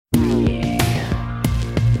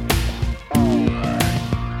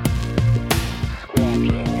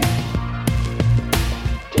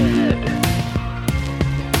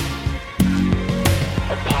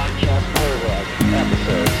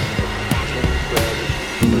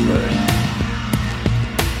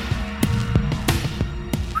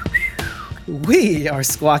We are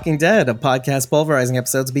Squawking Dead, a podcast pulverizing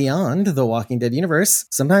episodes beyond the Walking Dead universe.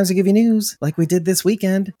 Sometimes we give you news, like we did this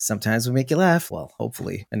weekend. Sometimes we make you laugh. Well,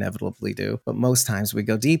 hopefully, inevitably do. But most times we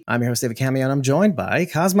go deep. I'm your host, David Cameo, and I'm joined by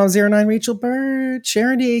Cosmo09, Rachel Bird,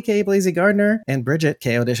 Sharon D, aka Blazy Gardner, and Bridget,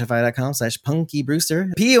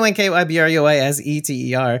 kodishify.com/punkybrewster,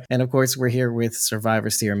 PUNKYBRUASETER. And of course, we're here with Survivor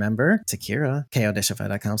Seer member, Takira,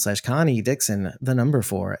 kodishify.com/Connie Dixon, the number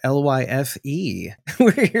 4, LYFE.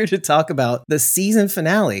 We're here to talk about the season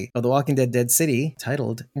finale of The Walking Dead Dead City,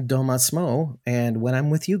 titled Doma Smo. And when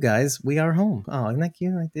I'm with you guys, we are home. Oh, isn't that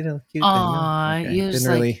cute? I did a cute thing. No? Okay. You just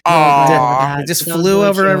really. It just flew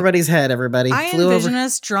over everybody's head, everybody. I envision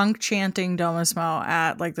us drunk chanting Doma Smo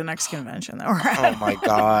at like the next convention that we're at. Oh my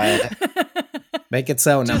god. Make it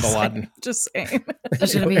so, number one. Just saying.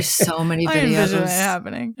 There's going to be so many videos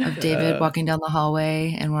happening of David walking down the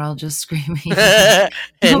hallway and we're all just screaming. And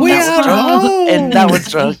that was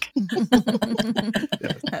drunk.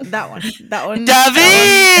 That one.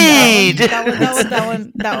 David!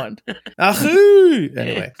 That one. Ahoo!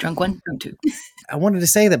 Anyway. Drunk one, drunk two. I wanted to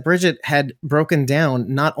say that Bridget had broken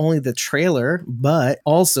down not only the trailer, but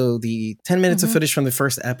also the 10 minutes of footage from the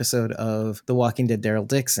first episode of The Walking Dead Daryl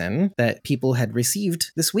Dixon that people had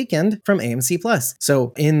received this weekend from AMC+.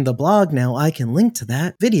 So in the blog now, I can link to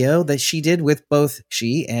that video that she did with both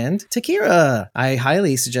she and Takira. I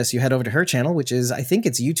highly suggest you head over to her channel, which is, I think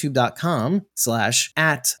it's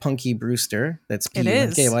youtube.com/@punkybrewster. That's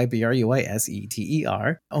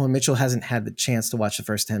PUNKYBRUASETER. Oh, and Mitchell hasn't had the chance to watch the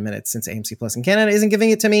first 10 minutes since AMC+ in Canada isn't giving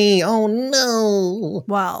it to me. Oh no.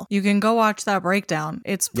 Well, you can go watch that breakdown.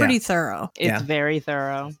 It's pretty thorough. It's very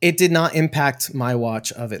thorough. It did not impact my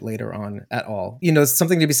watch of it later on at all. You know, it's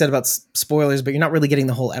something to be said about spoilers, but you're not really getting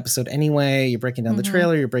the whole episode anyway. You're breaking down the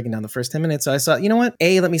trailer, you're breaking down the first 10 minutes. So I thought, you know what?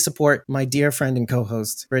 Let me support my dear friend and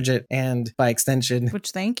co-host, Bridget, and by extension, which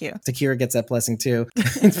thank you. Takira gets that blessing too.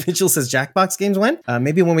 Mitchell says Jackbox games when?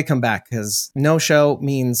 Maybe when we come back, because no show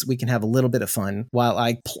means we can have a little bit of fun while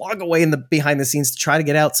I plug away in the behind the scenes to try to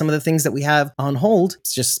get out some of the things that we have on hold.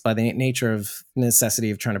 It's just by the nature of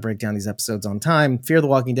necessity of trying to break down these episodes on time. Fear the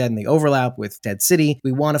Walking Dead and the overlap with Dead City.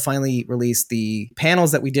 We want to finally release the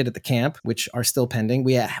panels that we did at the camp, which are still pending.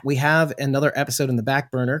 We have another episode in the back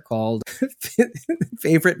burner called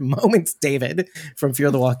Favorite Moments, David, from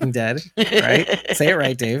Fear the Walking Dead. Right? Say it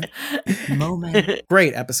right, Dave. Moment.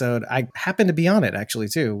 Great episode. I happened to be on it actually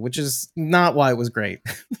too, which is not why it was great.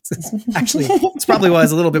 Actually, it's probably why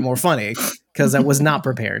it's a little bit more funny, because I was not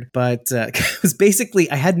prepared. But it was basically,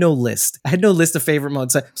 I had no list. I had no list of favorite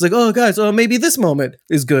moments. I was like, oh, guys, maybe this moment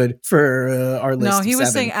is good for our list. No, he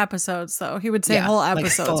was 7. saying episodes, though. He would say whole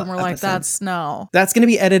episodes, and we're like, that's no. That's going to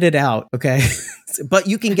be edited out, okay? But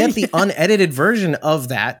you can get the unedited version of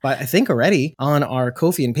that, I think already, on our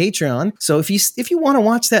Ko-fi and Patreon. So if you want to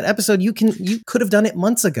watch that episode, you could have done it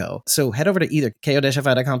months ago. So head over to either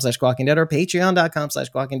ko-fi.com/squawkingdead or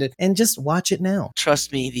patreon.com/squawkingdead and just watch it now.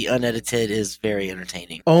 Trust me, the unedited is very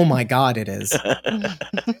entertaining. Oh my God, it is.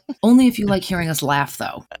 Only if you like hearing us laugh,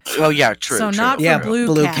 though. Oh yeah, true. So true. not for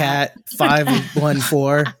Blue Cat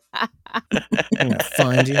 514. I'm gonna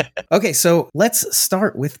find you. Okay, so let's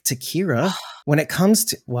start with Takira. When it comes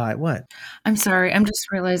to what? I'm sorry. I'm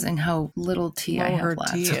just realizing how little tea I have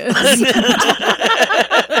left.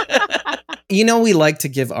 You know, we like to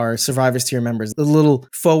give our Survivors tier members a little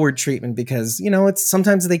forward treatment because, you know, it's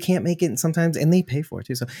sometimes they can't make it and they pay for it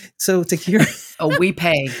too. So Takira. Oh, we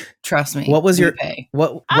pay. Trust me. What was your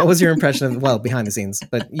impression of, behind the scenes,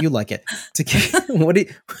 but you like it.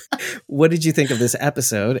 Takira, what did you think of this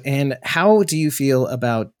episode, and how do you feel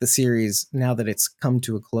about the series now that it's come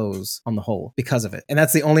to a close on the whole because of it? And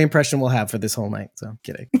that's the only impression we'll have for this whole night. So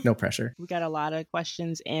kidding. No pressure. We got a lot of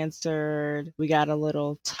questions answered. We got a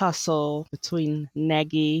little tussle between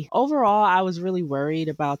Negi. Overall, I was really worried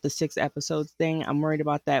about the 6 episodes thing. I'm worried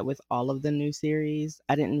about that with all of the new series.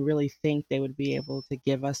 I didn't really think they would be able to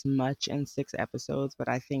give us much in 6 episodes, but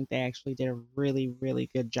I think they actually did a really, really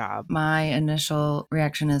good job. My initial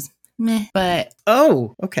reaction is meh, but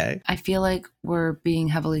okay. I feel like we're being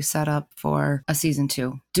heavily set up for a season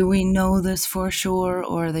 2. Do we know this for sure,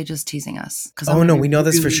 or are they just teasing us? Oh no, we know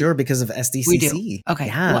this for sure because of SDCC. We do. Okay.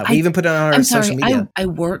 Yeah, well, we even put it on our social media. I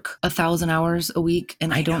work 1,000 hours a week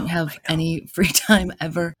and I don't have any free time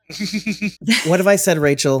ever. What have I said,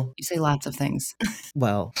 Rachel? You say lots of things.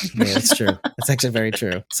 Well, yeah, that's true. That's actually very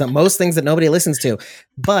true. So most things that nobody listens to.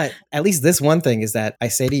 But at least this one thing is that I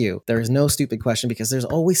say to you, there is no stupid question because there's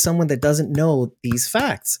always someone that doesn't know these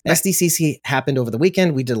facts. SDCC happened over the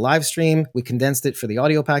weekend. We did a live stream. We condensed it for the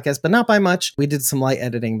audio podcast, but not by much. We did some light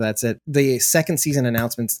editing. That's it. The second season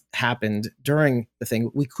announcements happened during the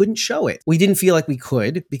thing. We couldn't show it. We didn't feel like we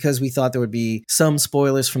could because we thought there would be some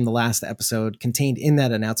spoilers from the last episode contained in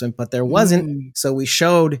that announcement, but there wasn't. So we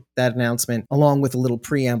showed that announcement along with a little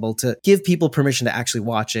preamble to give people permission to actually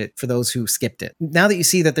watch it for those who skipped it. Now that you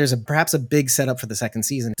see that there's perhaps a big setup for the second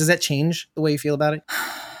season, does that change the way you feel about it?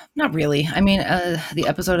 Not really. I mean, the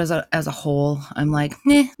episode as a whole, I'm like,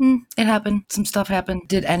 it happened. Some stuff happened.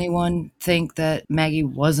 Did anyone think that Maggie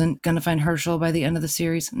wasn't going to find Herschel by the end of the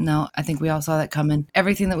series? No, I think we all saw that coming.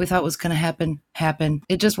 Everything that we thought was going to happen, happened.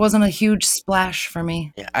 It just wasn't a huge splash for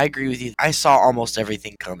me. Yeah, I agree with you. I saw almost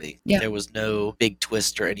everything coming. Yeah. There was no big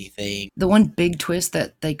twist or anything. The one big twist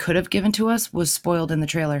that they could have given to us was spoiled in the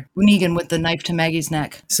trailer. Negan with the knife to Maggie's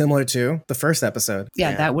neck. Similar to the first episode.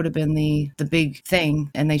 Yeah, that would have been the big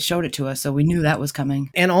thing, and they showed it to us, so we knew that was coming.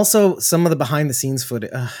 And also some of the behind the scenes footage,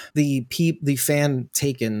 the fan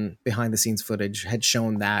taken behind the scenes footage had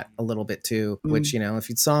shown that a little bit too, which, if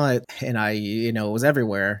you saw it and it was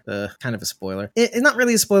everywhere, kind of a spoiler. It's not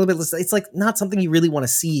really a spoiler, but it's like not something you really want to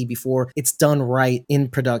see before it's done right in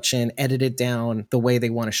production, edited down the way they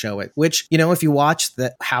want to show it, which, if you watch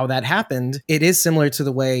how that happened, it is similar to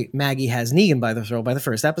the way Maggie has Negan by the throat by the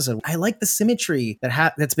first episode. I like the symmetry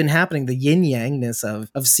that's been happening, the yin-yangness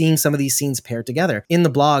of seeing some of these scenes paired together. In the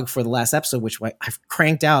blog for the last episode, which I've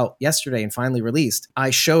cranked out yesterday and finally released,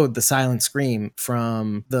 I showed the silent scream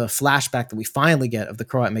from the flashback that we finally get of the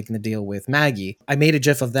Croat making the deal with Maggie. I made a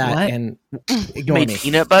gif of that and ignore made me.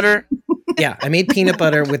 Peanut butter? Yeah, I made peanut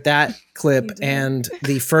butter with that clip and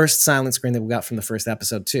the first silent screen that we got from the first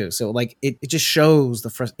episode too. So it just shows the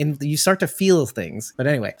first, and you start to feel things. But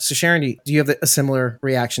anyway, so Sharon, do you have a similar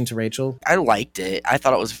reaction to Rachel? I liked it. I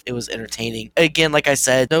thought it was entertaining. Again, like I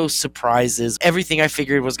said, no surprises. Everything I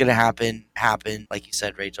figured was going to happen, like you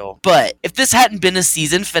said, Rachel. But if this hadn't been a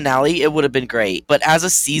season finale, it would have been great. But as a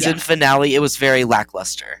season finale, it was very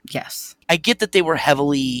lackluster. Yes. I get that they were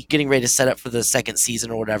heavily getting ready to set up for the second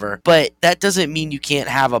season or whatever, but that doesn't mean you can't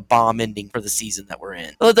have a bomb ending for the season that we're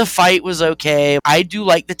in. The fight was okay. I do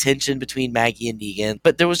like the tension between Maggie and Negan,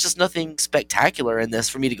 but there was just nothing spectacular in this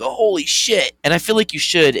for me to go, holy shit. And I feel like you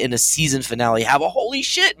should, in a season finale, have a holy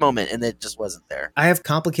shit moment, and it just wasn't there. I have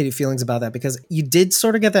complicated feelings about that because you did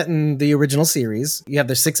sort of get that in the original series. You have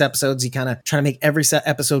the 6 episodes. You kind of try to make every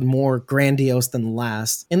episode more grandiose than the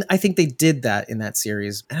last. And I think they did that in that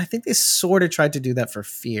series. And I think they sort of tried to do that for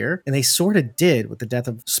Fear, and they sort of did with the death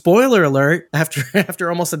of, spoiler alert, after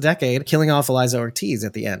almost a decade, killing off Eliza Ortiz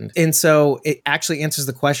at the end. And so it actually answers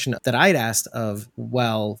the question that I'd asked of,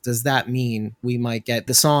 well, does that mean we might get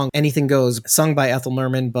the song Anything Goes, sung by Ethel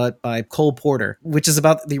Merman, but by Cole Porter, which is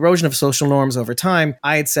about the erosion of social norms over time.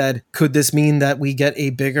 I had said, could this mean that we get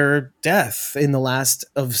a bigger death in the last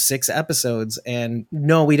of 6 episodes? And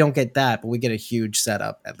no, we don't get that, but we get a huge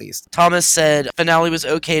setup at least. Thomas said, finale was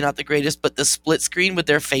okay, not the greatest, but the split screen with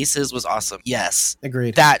their faces was awesome. Yes.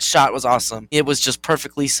 Agreed. That shot was awesome. It was just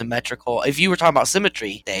perfectly symmetrical. If you were talking about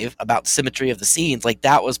symmetry, Dave, about symmetry of the scenes,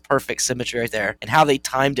 that was perfect symmetry right there. And how they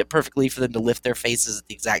timed it perfectly for them to lift their faces at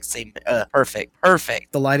the exact same, perfect.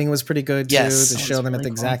 The lighting was pretty good too, yes. to show them at the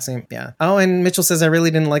exact same, yeah. Oh, and Mitchell says, I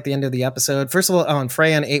really didn't like the end of the episode. First of all, and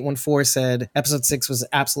Freyan814 said, episode 6 was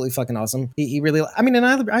absolutely fucking awesome. He really,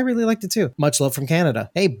 and I really liked it too. Much love from Canada.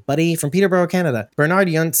 Hey, buddy, from Peterborough, Canada. Bernard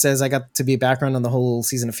Yunt says, I got to be background on the whole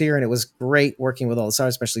season of Fear, and it was great working with all the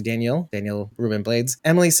stars, especially Daniel Ruben Blades.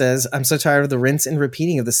 Emily says, I'm so tired of the rinse and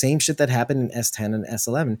repeating of the same shit that happened in S10 and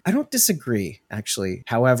S11. I don't disagree, actually.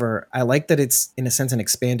 However, I like that it's, in a sense, an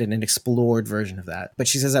expanded and explored version of that. But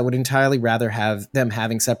she says, I would entirely rather have them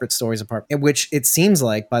having separate stories apart, in which it seems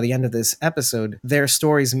like by the end of this episode, their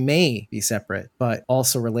stories may be separate, but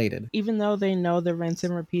also related. Even though they know the rinse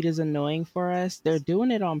and repeat is annoying for us, they're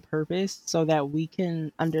doing it on purpose so that we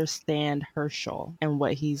can understand Herschel and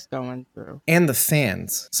what he's going through. And the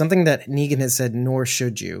fans. Something that Negan has said, nor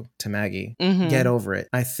should you, to Maggie. Get over it.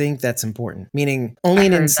 I think that's important. Meaning, only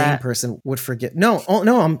an insane person would forget. No,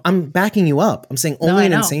 I'm backing you up. I'm saying only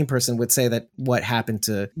an insane person would say that what happened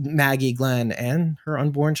to Maggie, Glenn, and her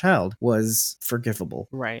unborn child was forgivable.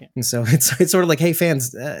 Right. And so it's sort of like, hey,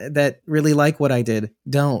 fans that really like what I did,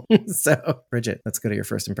 don't. So, Bridget, let's go to your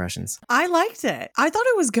first impressions. I liked it. I thought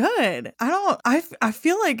it was good. I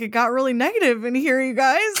feel like it got really negative in here, you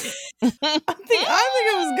guys. I think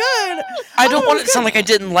it was good. I don't thought want it it to was sound good. like I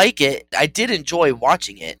didn't like it. I did enjoy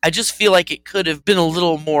watching it. I just feel like it could have been a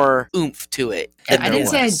little more oomph to it than I there didn't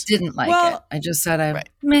say I was. didn't like it. Well- I just said I Right.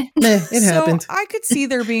 meh. Meh, it So happened. I could see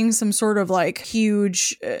there being some sort of like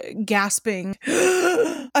huge gasping.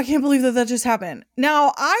 I can't believe that just happened.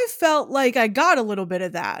 Now, I felt like I got a little bit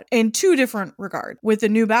of that in two different regards. With the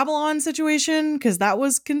New Babylon situation, because that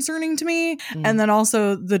was concerning to me, and then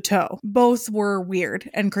also the toe. Both were weird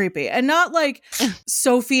and creepy. And not like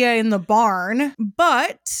Sophia in the barn,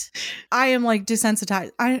 but I am like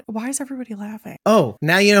desensitized. Why is everybody laughing? Oh,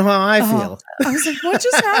 now you know how I feel. I was like, what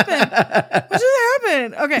just happened? What just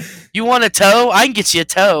happened? Okay. You want a toe? I can get you a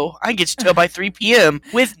toe. I can get you a toe by 3 p.m.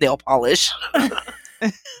 with nail polish.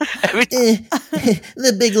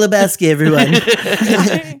 The Big Lebowski, everyone.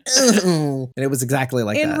 And it was exactly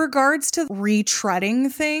like In that. regards to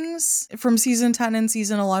retreading things from season 10 and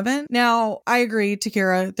season 11, now I agree,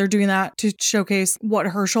 Takira, they're doing that to showcase what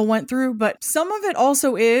Herschel went through, but some of it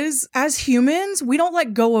also is, as humans, we don't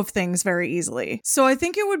let go of things very easily. So I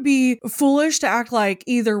think it would be foolish to act like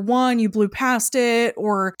either one, you blew past it,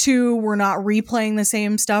 or two, we're not replaying the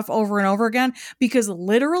same stuff over and over again, because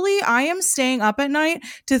literally I am staying up at night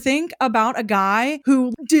to think about a guy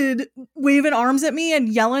who did waving arms at me and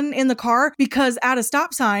yelling in the car because at a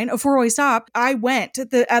stop sign, a four-way stop, I went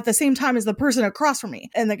at the same time as the person across from me.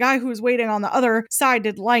 And the guy who was waiting on the other side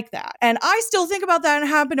didn't like that. And I still think about that and it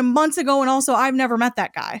happened months ago. And also I've never met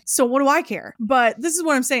that guy. So what do I care? But this is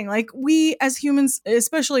what I'm saying. Like, we as humans,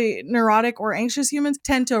 especially neurotic or anxious humans,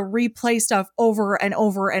 tend to replay stuff over and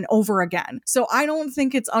over and over again. So I don't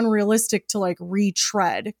think it's unrealistic to like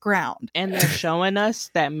retread ground. And they're showing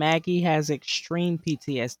us that Maggie has extreme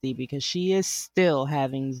PTSD because she is still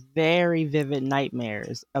having very vivid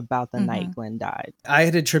nightmares about the night Glenn died. I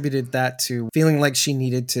had attributed that to feeling like she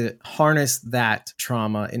needed to harness that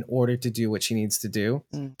trauma in order to do what she needs to do.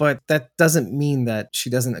 But that doesn't mean that she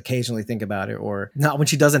doesn't occasionally think about it, or not when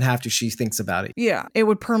she doesn't have to, she thinks about it. Yeah, it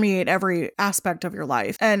would permeate every aspect of your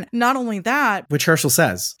life. And not only that, Which Herschel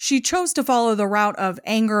says. she chose to follow the route of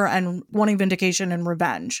anger and wanting vindication and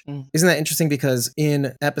revenge. Isn't that interesting? Because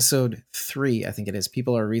in episode 3, I think it is,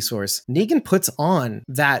 People Are a Resource, Negan puts on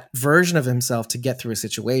that version of himself to get through a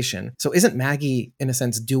situation. So isn't Maggie, in a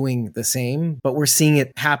sense, doing the same? But we're seeing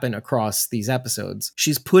it happen across these episodes.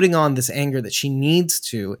 She's putting on this anger that she needs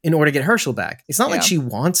to in order to get Herschel back. It's not like she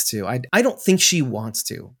wants to. I don't think she wants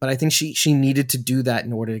to, but I think she needed to do that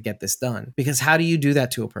in order to get this done. Because how do you do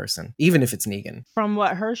that to a person, even if it's Negan? From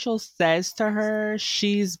what Herschel says to her,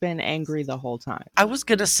 she's been angry the whole time. I was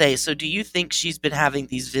going to say, so do you think she's been having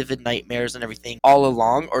these vivid nightmares and everything all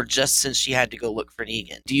along, or just since she had to go look for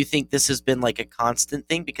Negan? Do you think this has been like a constant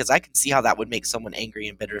thing? Because I can see how that would make someone angry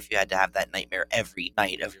and bitter if you had to have that nightmare every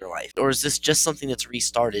night of your life. Or is this just something that's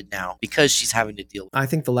restarted now because she's having to deal with it? I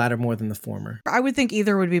think the latter more than the former. I would think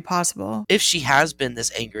either would be possible. If she has been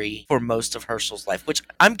this angry for most of Herschel's life, which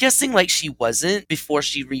I'm guessing like she wasn't before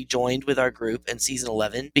she rejoined with our group in season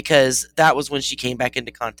 11, because that was when she came back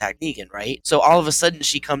into contact Negan, right? So all of a sudden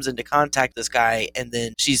she comes into contact this guy and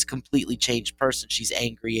then she's a completely changed person. She's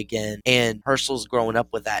angry again, and Herschel's growing up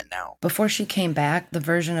with that now. Before she came back, the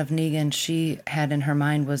version of Negan she had in her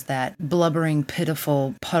mind was that blubbering,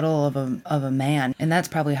 pitiful puddle of a man. And that's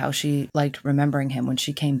probably how she liked remembering him when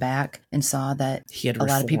she came back and saw that He had a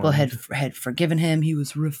lot of people had reformed. forgiven him. He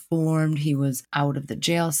was reformed. He was out of the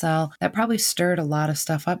jail cell. That probably stirred a lot of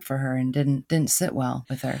stuff up for her and didn't sit well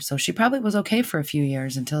with her. So she probably was okay for a few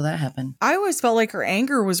years until that happened. I always felt like her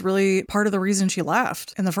anger was really part of the reason she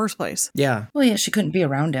left in the first place. Yeah. Well, yeah, she couldn't be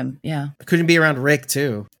around him. Yeah. Couldn't be around Rick,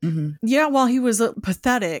 too. Yeah, while he was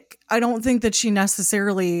pathetic, I don't think that she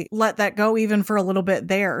necessarily let that go even for a little bit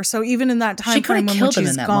there. So even in that time She could frame have when killed him she's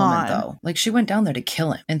in that gone, moment, though. Like, she went down there to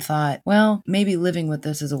kill him and thought, well, maybe living with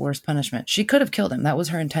this is a worse punishment. She could have killed him. That was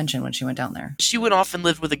her intention when she went down there. She went off and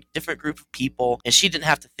lived with a different group of people, and she didn't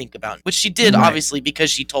have to think about it, which she did, obviously, because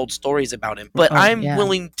she told stories about him. But I'm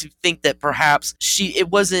willing to think that perhaps it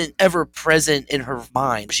wasn't ever present in her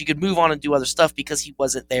mind. She could move on and do other stuff because he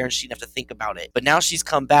wasn't there and she didn't have to think about it. But now she's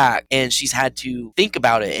come back and she's had to think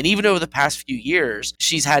about it. And even over the past few years,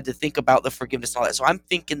 she's had to think about the forgiveness and all that. So I'm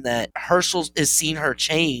thinking that Herschel has seen her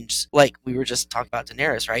change, like we were just talking about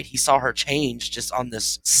Daenerys, right? He saw her change just on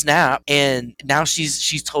this snap, and now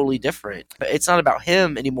she's totally different. But it's not about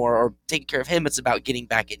him anymore or taking care of him. It's about getting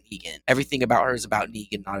back at Negan. Everything about her is about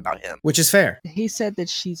Negan, not about him. Which is fair. He said that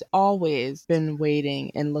she's always been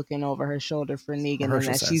waiting and looking over her shoulder for Negan, and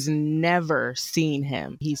Herschel that says. she's never seen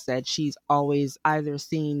him. He said she's always either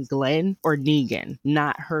seen Glenn or Negan,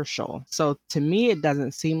 not Herschel. Herschel. So to me, it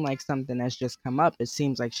doesn't seem like something that's just come up. It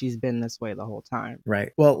seems like she's been this way the whole time.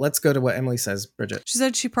 Right. Well, let's go to what Emily says, Bridget. She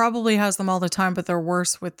said she probably has them all the time, but they're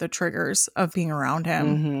worse with the triggers of being around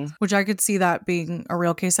him, which I could see that being a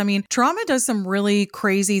real case. I mean, trauma does some really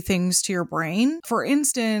crazy things to your brain. For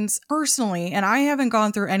instance, personally, and I haven't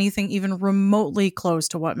gone through anything even remotely close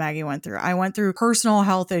to what Maggie went through. I went through personal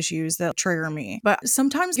health issues that trigger me. But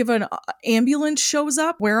sometimes if an ambulance shows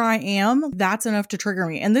up where I am, that's enough to trigger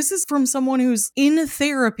me. And this is from someone who's in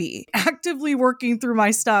therapy, actively working through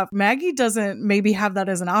my stuff. Maggie doesn't maybe have that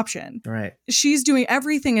as an option. Right. She's doing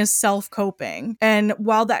everything as self-coping. And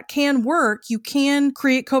while that can work, you can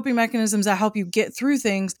create coping mechanisms that help you get through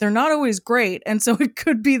things. They're not always great. And so it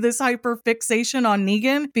could be this hyper fixation on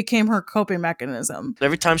Negan became her coping mechanism.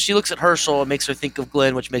 Every time she looks at Herschel, it makes her think of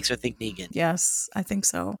Glenn, which makes her think Negan. Yes, I think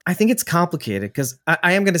so. I think it's complicated because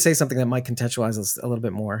I am going to say something that might contextualize this a little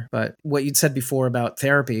bit more. But what you'd said before about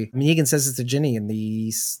therapy, Negan says it to Ginny in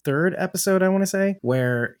the third episode, I want to say,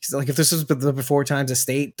 where he's like, if this was the before times, a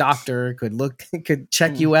state doctor could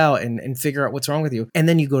check you out and figure out what's wrong with you. And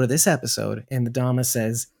then you go to this episode and the Doma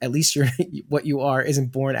says, at least you're what you are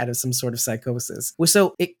isn't born out of some sort of psychosis.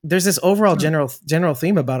 So there's this overall general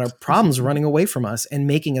theme about our problems running away from us and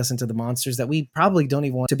making us into the monsters that we probably don't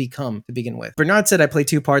even want to become to begin with. Bernard said, I play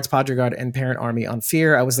two parts, Padre Guard and Parent Army on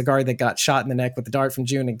Fear. I was the guard that got shot in the neck with the dart from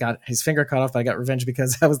June and got his finger cut off, but I got revenge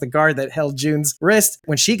because I was the guard that held June's wrist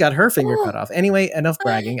when she got her finger cut off. Anyway, enough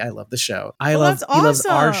bragging. I love the show. He loves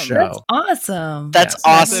our show. That's awesome. That's Yes,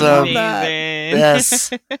 awesome. Amazing.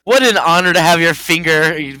 Yes. What an honor to have your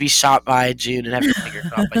finger, you'd be shot by June and have your finger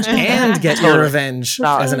cut off by June. And get your revenge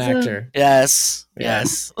as an actor. Yes.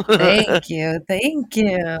 Yes. Thank you. Thank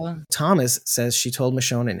you. Thomas says she told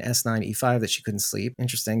Michonne in S9E5 that she couldn't sleep.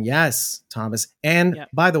 Interesting. Yes, Thomas. And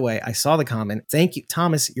by the way, I saw the comment. Thank you,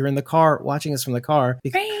 Thomas. You're in the car watching us from the car.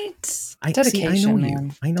 Great. Dedication, I know man.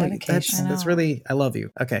 you. I know you. That's really, I love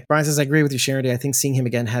you. Okay. Brian says, I agree with you, Charity. I think seeing him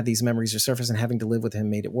again had these memories resurface and having to live with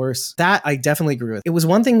him made it worse. That I definitely agree with. It was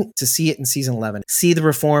one thing to see it in season 11, see the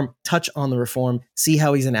reform, touch on the reform, see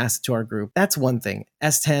how he's an asset to our group. That's one thing.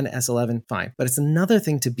 S10, S11, fine. But it's another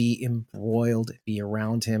thing to be embroiled, be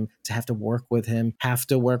around him, to have to work with him,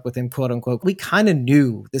 quote unquote. We kind of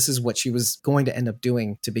knew this is what she was going to end up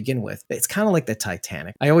doing to begin with. It's kind of like the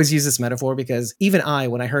Titanic. I always use this metaphor because even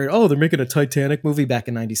when I heard, they're making a Titanic movie back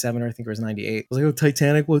in 97, or I think it was 98. I was like,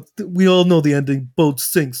 Titanic? Well, we all know the ending. Boat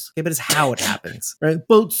sinks. Okay, but it's how it happens, right?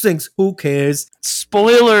 Boat sinks. Who cares?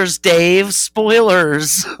 Spoilers, Dave.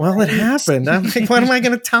 Spoilers. Well, it happened. I'm like, what am I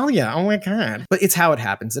going to tell you? Oh my God. But it's how it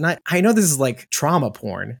happens. And I know this is like trauma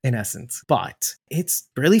porn in essence, but it's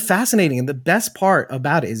really fascinating. And the best part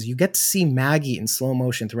about it is you get to see Maggie in slow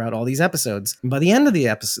motion throughout all these episodes. And by the end of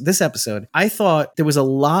this episode, I thought there was a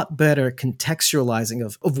lot better contextualizing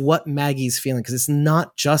of what Maggie's feeling, because it's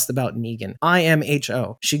not just about Negan.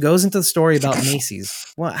 IMHO. She goes into the story about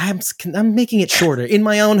Macy's. Well, I'm making it shorter. In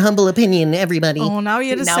my own humble opinion, everybody. Oh, now you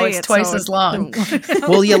had to Now say it's it twice as long.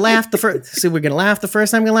 Well, you laughed the first. So we're going to laugh the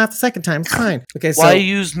first time, we're going to laugh the second time. It's fine. Okay, so. Why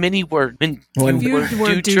use many word?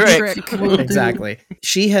 Word do trick. Exactly.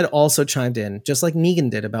 She had also chimed in, just like Negan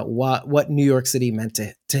did, about what New York City meant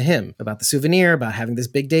to him, about the souvenir, about having this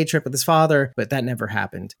big day trip with his father, but that never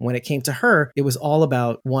happened. When it came to her, it was all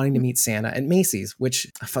about wanting to meet Santa at Macy's, which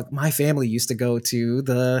my family used to go to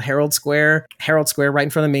the Herald Square right in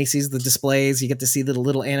front of Macy's, the displays. You get to see the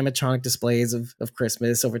little animatronic displays of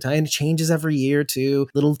Christmas over time. It changes every year too.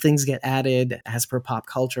 Little things get added as per pop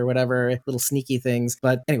culture, whatever, little sneaky things.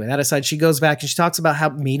 But anyway, that aside, she goes back and she talks about how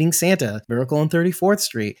meeting Santa, Miracle on 34th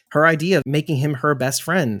Street, her idea of making him her best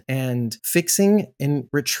friend and fixing and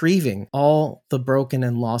retrieving all the broken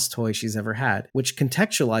and lost toys she's ever had, which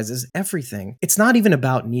contextualizes everything. It's not even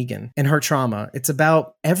about Negan and her trauma. It's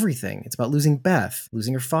about everything. It's about losing Beth,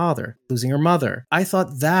 losing her father, losing her mother. I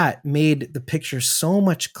thought that made the picture so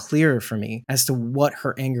much clearer for me as to what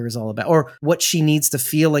her anger is all about, or what she needs to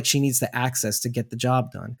feel like she needs to access to get the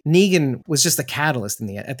job done. Negan was just a catalyst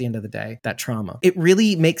at the end of the day, that trauma. It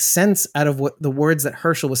really makes sense out of what the words that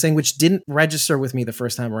Herschel was saying, which didn't register with me the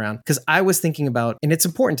first time around, because I was thinking about, and it's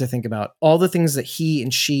important to think about, all the things that he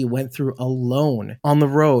and she went through alone on the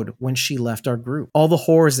road when she left our group, all the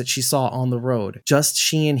horrors that she saw on the road, just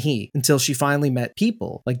she and he, until she finally met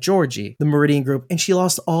people like Georgie, the Meridian group, and she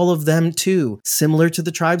lost all of them too, similar to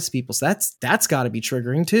the tribes people. So that's that's got to be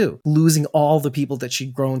triggering too. Losing all the people that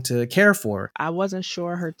she'd grown to care for. I wasn't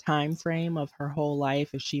sure her time frame of her whole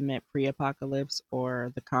life, if she meant pre-apocalypse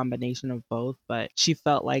or the combination of both, but she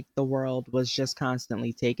felt like the world was just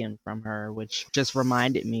constantly taken from her, which just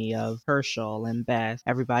reminded me of Herschel and Beth,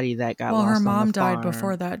 everybody that got lost her on mom the died farm.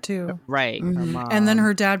 before that too. Right, her mom. And then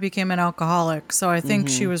her dad became an alcoholic. So I think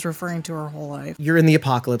she was referring to her whole life. You're in the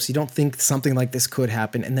apocalypse. You don't think something like this could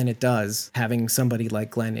happen, and then it does, having somebody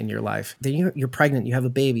like Glenn in your life. Then you're pregnant, you have a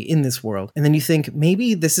baby in this world, and then you think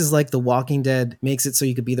maybe this is like The Walking Dead makes it so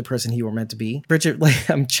you could be the person you were meant to be. Bridget, like,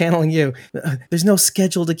 I'm channeling you. There's no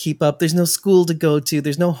schedule to keep up. There's no school to go to.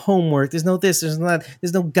 There's no homework. There's no this. There's not.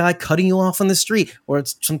 There's no guy cutting you off on the street, or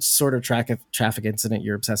it's some sort of traffic incident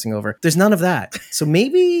you're obsessing over. There's none of that. So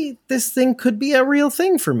maybe this thing could be a real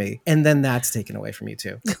thing for me, and then that's taken away from you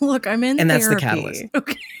too. Look, I'm in And therapy. that's the catalyst.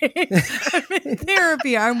 Okay. I'm in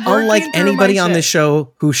therapy. I'm working Unlike through anybody my on shit. this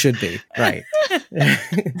show who should be, right?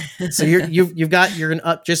 So you're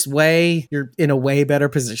in a way better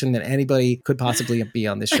position than anybody could possibly be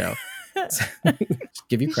on this show.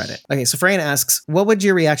 Give you credit. Okay, so Fran asks, what would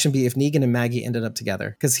your reaction be if Negan and Maggie ended up together?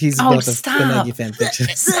 Because he's both the Maggie fan fiction.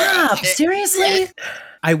 Stop! Seriously?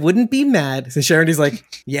 I wouldn't be mad. So Sharon is like,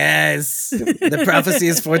 yes, the prophecy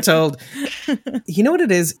is foretold. You know what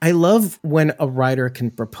it is? I love when a writer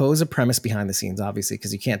can propose a premise behind the scenes, obviously,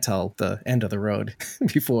 because you can't tell the end of the road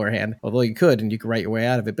beforehand, although you could, and you could write your way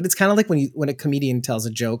out of it. But it's kind of like when a comedian tells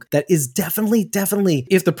a joke that is definitely,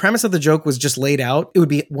 if the premise of the joke was just laid out, it would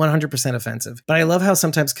be 100% offensive. But I love how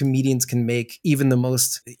sometimes comedians can make even the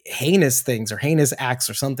most heinous things or heinous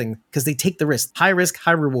acts or something, because they take the risk, high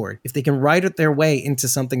reward. If they can write it their way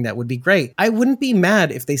into something that would be great, I wouldn't be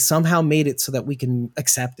mad if they somehow made it so that we can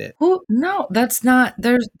accept it. No, that's not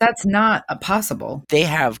possible. They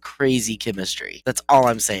have crazy chemistry. That's all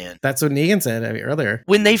I'm saying. That's what Negan said earlier.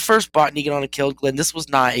 When they first brought Negan on and killed Glenn, this was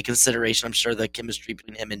not a consideration, I'm sure, the chemistry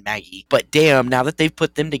between him and Maggie. But damn, now that they've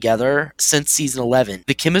put them together since season 11,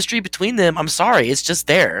 the chemistry between them, I'm sorry, it's just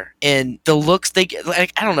there. And the looks they get,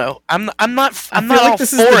 like, I don't know. I'm not all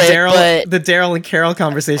this for is it, but the Daryl and Carol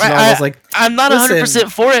conversation. I'm not 100%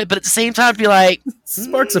 for it, but at the same time, be like,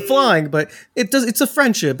 sparks are flying, but it's a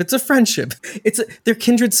friendship. They're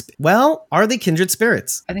kindred. Are they kindred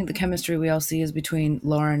spirits? I think the chemistry we all see is between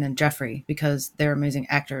Lauren and Jeffrey because they're amazing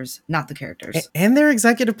actors, not the characters. And they're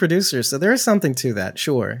executive producers, so there is something to that.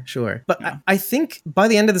 Sure. But yeah. I think by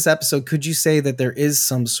the end of this episode, could you say that there is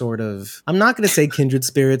some sort of, I'm not going to say kindred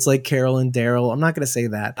spirits like Carol and Daryl. I'm not going to say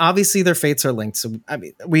that. Obviously, their fates are linked. So, I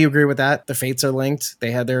mean, we agree with that. Their fates are linked.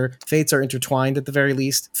 Their fates are intertwined at the very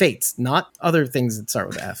least. Fates, not other things that start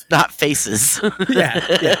with F. Not faces. Yeah.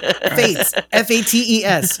 Fates.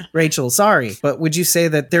 Fates. Rachel, sorry. But would you say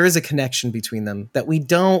that there is a connection between them that we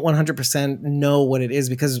don't 100% know what it is?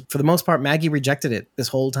 Because for the most part, Maggie rejected it this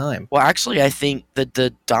whole time. Well, actually, I think that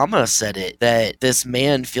the Doma said it, that this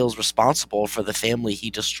man feels responsible for the family he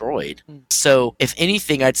destroyed. So if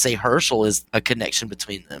anything, I'd say Herschel is a connection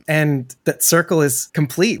between them. And that circle is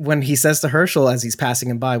complete when he says to Herschel as he's passing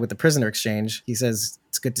him by with the prisoner exchange, he says,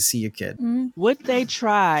 "It's good to see you, kid." Would they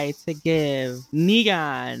try to give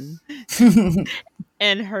Negan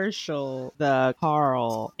and Herschel the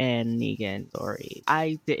Carl and Negan story?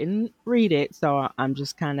 I didn't read it, so I'm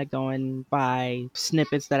just kind of going by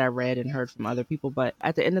snippets that I read and heard from other people. But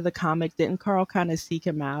at the end of the comic, didn't Carl kind of seek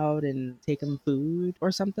him out and take him food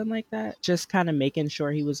or something like that? Just kind of making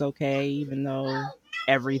sure he was okay, even though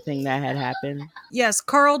everything that had happened. Yes,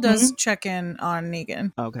 Carl does check in on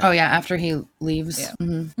Negan. Okay. Oh yeah, after he leaves.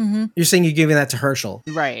 Yeah. You're saying you're giving that to Herschel,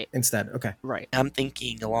 Right. instead? Okay. Right. I'm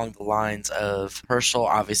thinking along the lines of Herschel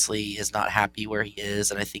obviously is not happy where he is,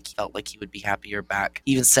 and I think he felt like he would be happier back.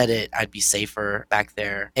 He even said it, I'd be safer back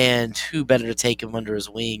there. And who better to take him under his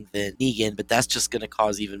wing than Negan? But that's just going to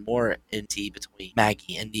cause even more enmity between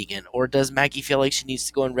Maggie and Negan. Or does Maggie feel like she needs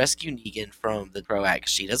to go and rescue Negan from the Croat?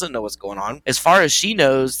 She doesn't know what's going on. As far as she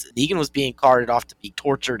knows, Negan was being carted off to be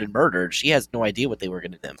tortured and murdered. She has no idea what they were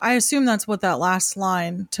going to do. I assume that's what that last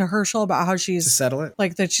line to Herschel about how she's To settle it?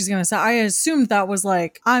 like that she's gonna say. I assumed that was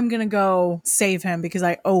like, I'm gonna go save him because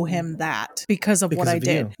I owe him that because of what I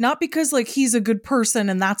did. You. Not because like he's a good person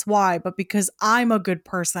and that's why, but because I'm a good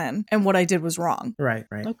person and what I did was wrong. Right.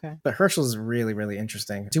 Okay. But Herschel's really, really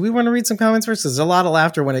interesting. Do we want to read some comments first? There's a lot of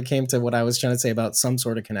laughter when it came to what I was trying to say about some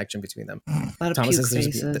sort of connection between them. A lot of Thomas puke says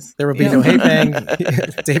faces. there will be no hate bang.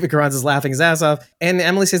 David Carranza is laughing his ass off. And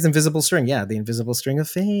Emily says invisible string. Yeah, the invisible string of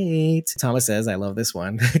fate. Thomas says, I love this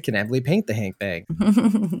one. Can Emily paint the hank bang?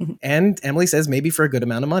 And Emily says maybe for a good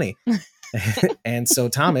amount of money. And so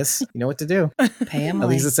Thomas, you know what to do. Pay him.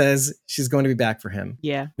 Elisa says she's going to be back for him.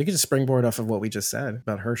 Yeah. We could just springboard off of what we just said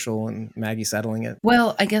about Herschel and Maggie settling it.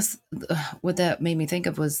 Well, I guess what that made me think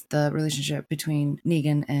of was the relationship between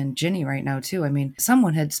Negan and Ginny right now, too. I mean,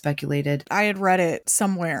 someone had speculated. I had read it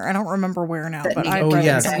somewhere. I don't remember where now, That but Negan- I Oh read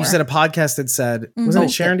yes, it somewhere. you said a podcast had said, wasn't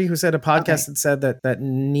it Sharon who said a podcast Okay. had said that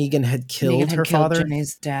Negan had killed Negan had her killed father?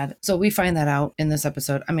 Ginny's dad. So we find that out in this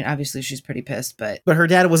episode. I mean, obviously she's pretty pissed, but But her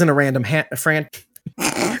dad wasn't a random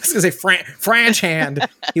I was gonna say Franch hand.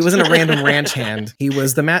 He wasn't a random ranch hand. He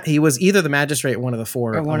was he was either the magistrate, or one of the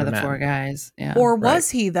four, or one of the men. four guys. Yeah. Or was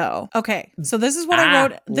he though? Okay, so this is what I Ah,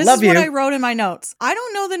 wrote. This love is what you. I wrote in my notes. I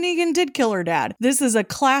don't know that Negan did kill her dad. This is a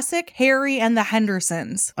classic Harry and the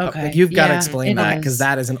Hendersons. Okay. You've got to Yeah, explain it that is. because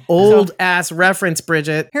that is an old ass reference,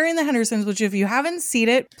 Bridget. Harry and the Hendersons, which if you haven't seen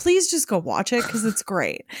it, please just go watch it because it's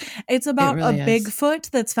great. It's about really a is.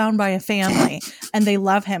 Bigfoot that's found by a family and they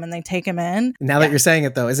love him and they take him in. Now that you're saying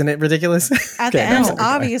it, though, isn't it ridiculous? At the Okay, end, no, okay.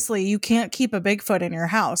 obviously, you can't keep a Bigfoot in your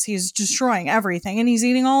house. He's destroying everything and he's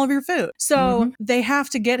eating all of your food. So they have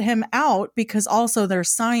to get him out because also there's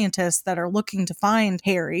scientists that are looking to find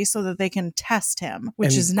Harry so that they can test him, which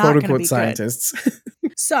And is not going to quote-unquote be good. scientists.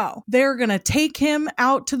 So they're going to take him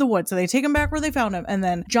out to the woods. So they take him back where they found him. And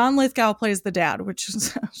then John Lithgow plays the dad, which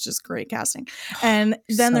is just great casting. And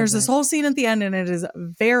then So there's this good. whole scene at the end, and it is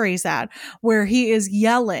very sad, where he is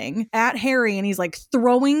yelling at Harry and he's like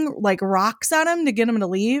throwing like rocks at him to get him to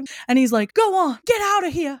leave. And he's like, go on, get out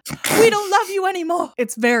of here. We don't love you anymore.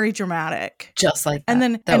 It's very dramatic. Just like that. And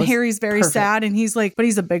then That and was Harry's very perfect. sad and he's like, but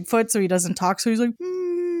he's a Bigfoot, so he doesn't talk. So he's like,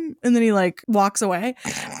 and then he like walks away,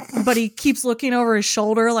 but he keeps looking over his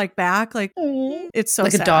shoulder, like back, like it's so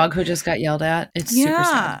like sad. a dog who just got yelled at. It's super Yeah.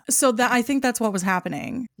 sad. So that I think that's what was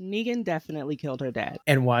happening. Negan definitely killed her dad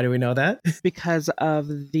And why do we know that? because of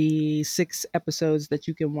the 6 episodes that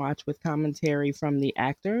you can watch with commentary from the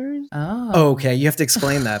actors. Oh. Okay, you have to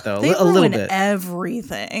explain that, though. They A little ruin bit.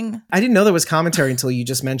 everything. I didn't know there was commentary until you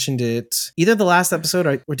just mentioned it. Either the last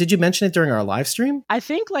episode or did you mention it during our live stream? I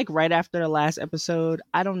think like right after the last episode,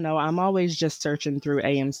 I don't know. I'm always just searching through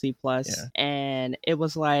AMC Plus, Yeah. and it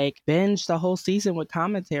was like binge the whole season with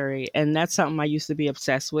commentary, and that's something I used to be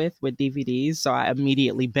obsessed with DVDs. So I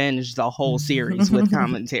immediately binged the whole series with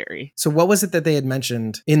commentary. So what was it that they had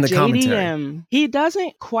mentioned in the commentary? JDM, he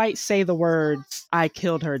doesn't quite say the words, I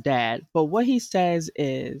killed her dad. But what he says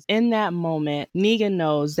is, in that moment, Negan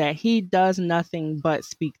knows that he does nothing but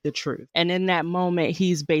speak the truth. And in that moment,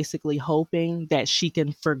 he's basically hoping that she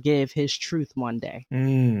can forgive his truth one day.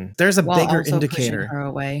 There's a While bigger also pushing indicator. her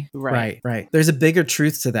away. Right. There's a bigger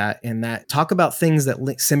truth to that in that talk about things that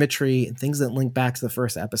link symmetry and things that link back to the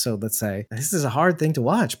first episode. Let's say this is a hard thing to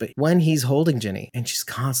watch, but when he's holding Ginny and she's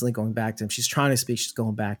constantly going back to him, she's trying to speak, she's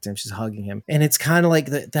going back to him, she's hugging him. And it's kind of like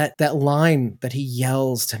that line that he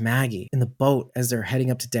yells to Maggie in the boat as they're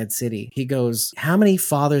heading up to Dead City. He goes, how many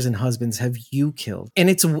fathers and husbands have you killed? And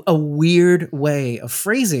it's a weird way of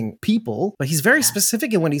phrasing people, but he's very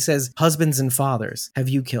specific in when he says husbands and fathers have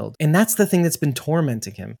you killed. And that's the thing that's been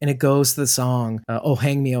tormenting him. And it goes to the song, Oh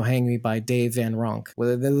Hang Me, by Dave Van Ronk.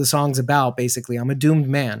 Where the song's about basically, I'm a doomed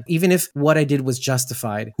man. Even if what I did was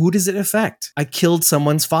justified, who does it affect? I killed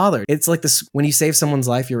someone's father. It's like this, when you save someone's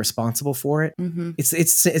life, you're responsible for it. Mm-hmm. It's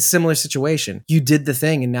a similar situation. You did the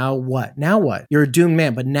thing and now what? Now what? You're a doomed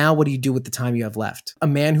man, but now what do you do with the time you have left? A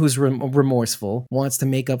man who's remorseful wants to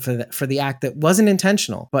make up for the act that wasn't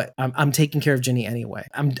intentional, but I'm taking care of Ginny anyway.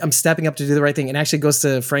 I'm stepping up to do the right thing. And actually goes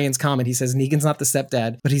to Freyan's comment. He says Negan's not the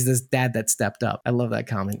stepdad, but he's this dad that stepped up. I love that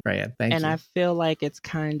comment, Freya. Thank And you. I feel like it's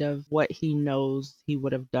kind of what he knows he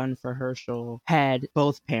would have done for Herschel had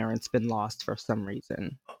both parents been lost for some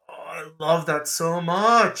reason. I love that so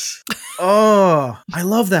much. Oh, I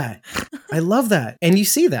love that. I love that. And you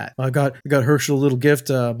see that. I got Herschel a little gift,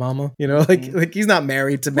 mama. You know, like he's not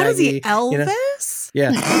married to Maggie. What is he, Elvis?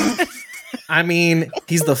 You know? Yeah. I mean,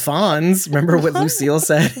 he's the Fonz. Remember what Lucille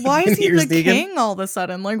said? Why is in he Here's the Negan? king all of a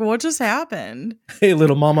sudden? Like, what just happened? Hey,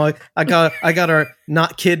 little mama, I got our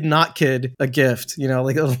not kid a gift. You know,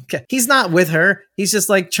 like a little kid. He's not with her. He's just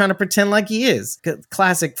like trying to pretend like he is.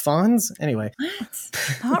 Classic Fonz. Anyway.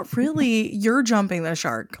 Not really. You're jumping the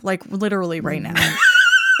shark, like literally right now.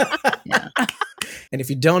 Yeah. And if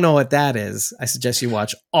you don't know what that is, I suggest you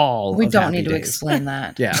watch all We of don't Happy need to Days. explain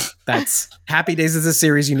that. Yeah, That's Happy Days is a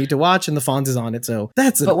series you need to watch, and The Fonz is on it. So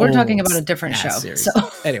that's. But we're talking about a different show. Series. So,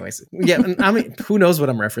 anyways, yeah, I mean, who knows what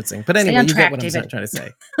I'm referencing? But anyway, you get what I'm trying to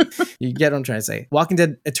say. You get what I'm trying to say. Walking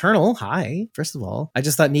Dead Eternal. Hi. First of all, I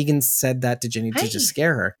just thought Negan said that to Ginny to just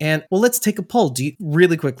scare her. And well, let's take a poll. Do you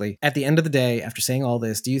really quickly at the end of the day, after saying all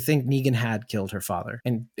this, do you think Negan had killed her father?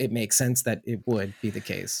 And it makes sense that it would be the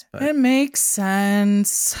case. But. It makes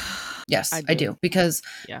sense. Yes, I do. Because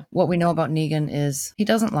what we know about Negan is he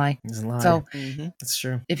doesn't lie. He doesn't lie. So that's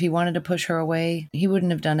true. If he wanted to push her away, he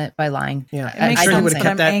wouldn't have done it by lying. Yeah, it makes sense that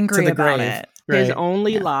I'm angry about it. His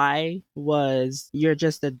only lie was, "You're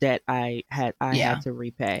just a debt I had to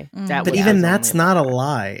repay." But even that's not a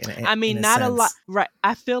lie. I mean, not a lie. Right.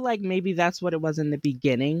 I feel like maybe that's what it was in the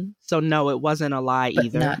beginning. So no, it wasn't a lie but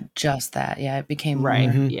either. Not just that. Yeah, it became right.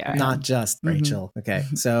 Mm-hmm. Yeah, not just Rachel. Okay,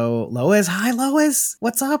 so Lois, hi Lois,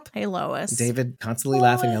 what's up? Hey Lois. David constantly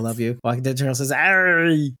laughing. I love you. Walking Dead Journal says, "Arr!"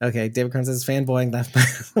 Okay, David Kron says fanboying.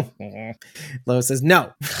 Lois says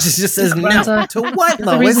no. She just says no to what?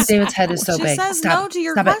 Lois. The reason David's head is so she big. Says Stop. no to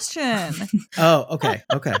your Stop question. Oh, okay.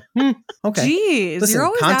 Okay. Jeez, listen, you're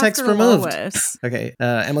always context after removed. Lois. Okay.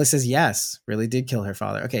 Emily says yes, really did kill her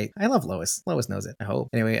father. Okay, I love Lois. Lois knows it. I hope.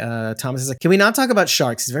 Anyway, Thomas is like, can we not talk about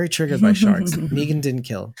sharks? He's very triggered by sharks. Negan didn't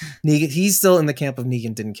kill. He's still in the camp of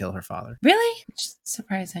Negan didn't kill her father. Really?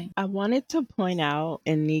 Surprising. I wanted to point out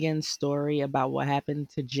in Negan's story about what happened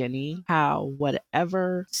to Jenny, how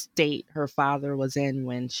whatever state her father was in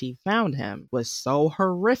when she found him was so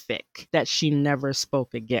horrific that she never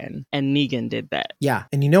spoke again. And Negan did that. Yeah.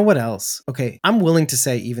 And you know what else? Okay. I'm willing to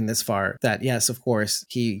say even this far that yes, of course,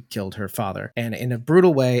 he killed her father. And in a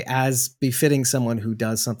brutal way, as befitting someone who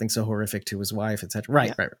does something so horrific to his wife, etc.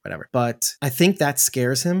 Right, whatever. But I think that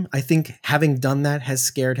scares him. I think having done that has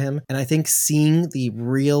scared him. And I think seeing the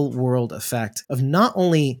real world effect of not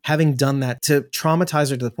only having done that to traumatize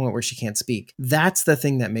her to the point where she can't speak, that's the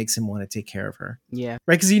thing that makes him want to take care of her. Yeah.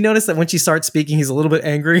 Right? Because you notice that when she starts speaking, he's a little bit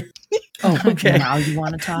angry. Oh, okay. Now you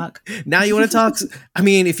want to talk? Now you want to talk? I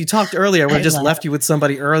mean, if you talked earlier, I would have just left you with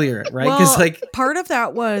somebody earlier, right? Well, part of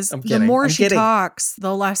that was the more she talks,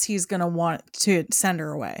 the less he's going to want to send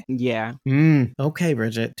her away. Yeah. Okay,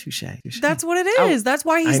 Bridget. Touche. That's what it is. That's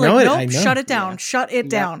why he's like, nope, shut it down. Yeah. Shut it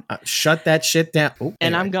down. Shut that shit down. Oh,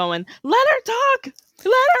 and I'm going, let her talk.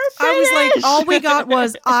 Let her finish. I was like, all we got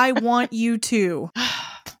was, I want you to.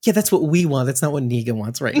 Yeah, that's what we want. That's not what Negan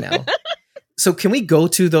wants right now. So can we go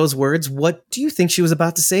to those words? What do you think she was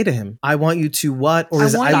about to say to him? I want you to what? Or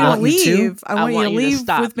is I want you to? I want you to leave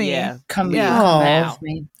with me. Yeah. Come now.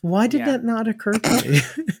 Why did that not occur to me?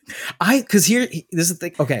 Because this is the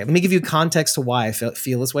thing. Okay, let me give you context to why I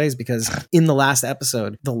feel this way is because in the last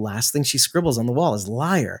episode, the last thing she scribbles on the wall is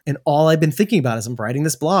liar. And all I've been thinking about as I'm writing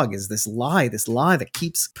this blog is this lie that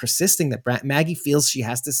keeps persisting that Maggie feels she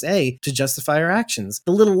has to say to justify her actions.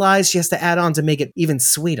 The little lies she has to add on to make it even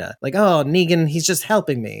sweeter. Like, oh, Negan, he's just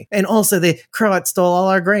helping me. And also the Croat stole all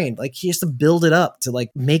our grain. Like he has to build it up to like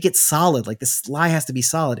make it solid. Like this lie has to be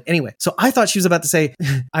solid. Anyway, so I thought she was about to say,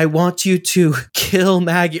 I want you to kill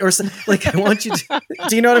Maggie or something. Like I want you to,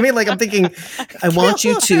 do you know what I mean? Like I'm thinking, I want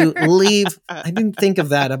you to leave. I didn't think of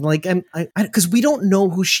that. I'm like, because we don't know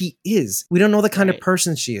who she is. We don't know the kind of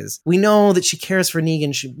person she is. We know that she cares for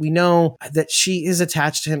Negan. We know that she is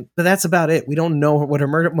attached to him, but that's about it. We don't know what her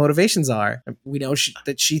motivations are. We know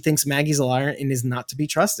that she thinks Maggie's a liar and is not to be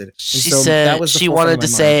trusted. She said that was she wanted to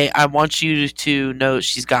say, I want you to know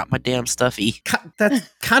she's got my damn stuffy. That's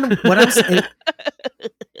kind of what I'm saying.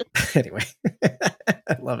 Anyway,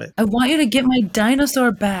 I love it. I want you to get my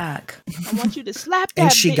dinosaur back. I want you to slap that.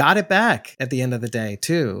 And she got it back at the end of the day,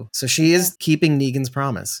 too. So she is keeping Negan's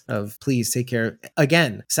promise of please take care.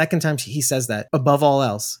 Again, second time he says that above all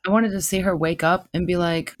else. I wanted to see her wake up and be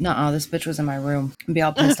like, nuh-uh, this bitch was in my room. And be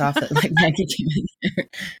all pissed off that like Maggie came in there.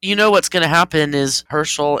 You know what's going to happen is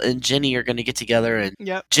Herschel and Jenny are going to get together and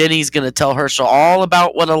Jenny's going to tell Herschel all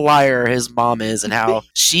about what a liar his mom is and how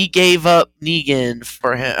she gave up Negan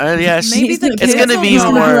for him. Maybe it's going to be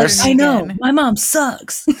even worse. I know. My mom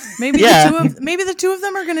sucks. Maybe the two of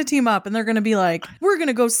them are going to team up and they're going to be like, we're going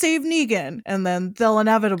to go save Negan. And then they'll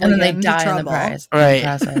inevitably get into trouble. In the prize.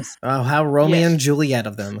 Right. Oh, how Romeo and Juliet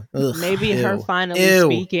of them. Ugh, maybe her finally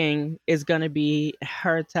speaking is going to be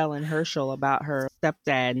her telling Herschel about her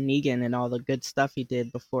stepdad Negan and all the good stuff he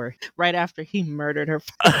did right after he murdered her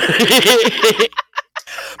father.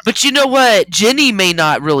 But you know what? Jenny may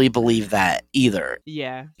not really believe that either.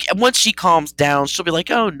 Yeah. Once she calms down, she'll be like,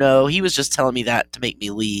 "Oh no, he was just telling me that to make me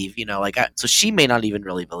leave." So she may not even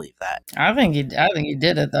really believe that. I think he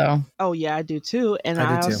did it though. Oh yeah, I do too. And I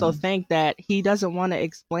do I too. also think that he doesn't want to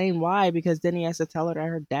explain why, because then he has to tell her that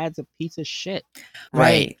her dad's a piece of shit.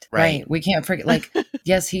 Right. We can't forget, like,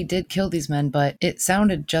 yes, he did kill these men, but it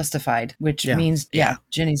sounded justified, which means,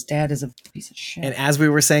 Jenny's dad is a piece of shit. And as we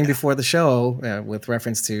were saying before the show, with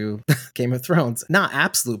reference to Game of Thrones, not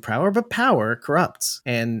absolute power, but power corrupts.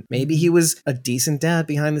 And maybe he was a decent dad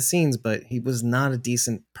behind the scenes, but he was not a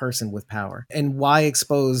decent person with power. And why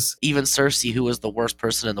expose... Even Cersei, who was the worst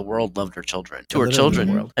person in the world, loved her children. To The her literal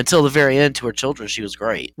children. world. Until the very end, to her children, she was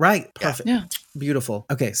great. Right. Perfect. Yeah. Beautiful.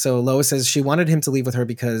 Okay, so Lois says she wanted him to leave with her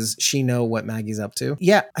because she know what Maggie's up to.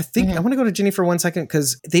 Yeah, I think I want to go to Ginny for 1 second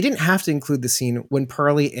because they didn't have to include the scene when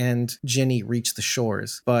Pearlie and Ginny reach the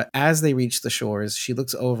shores. But as they reach the shores, she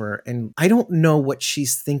looks over and I don't know what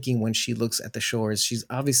she's thinking when she looks at the shores. She's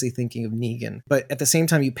obviously thinking of Negan. But at the same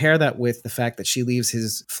time, you pair that with the fact that she leaves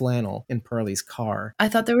his flannel in Pearlie's car. I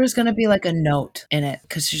thought there was going to be like a note in it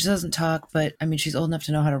because she doesn't talk, but I mean, she's old enough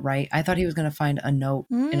to know how to write. I thought he was going to find a note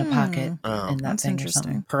in a pocket in that That's thing interesting. or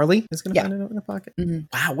something. Pearlie is going to find a note in her pocket?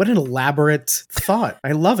 Wow, what an elaborate thought.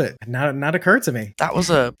 I love it. Not occurred to me. That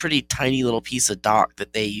was a pretty tiny little piece of dock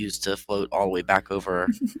that they used to float all the way back over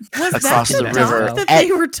Was across that the the river dock that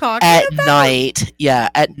they were talking at about? night. Yeah,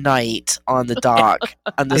 at night on the dock.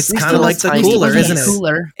 On this It's kinda like the tiny cooler, piece. isn't it?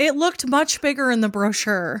 Cooler. It looked much bigger in the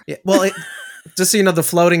brochure. Yeah, well, just so you know, the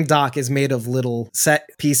floating dock is made of little set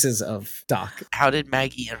pieces of dock. How did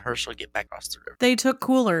Maggie and Herschel get back across the river? They took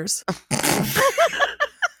coolers.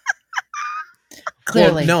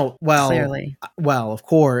 Clearly. Clearly. Well, of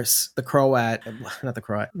course, not the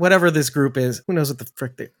Croat, whatever this group is, who knows what the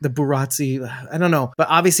frick, the Burazzi, I don't know. But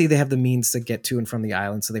obviously they have the means to get to and from the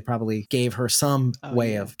island, so they probably gave her some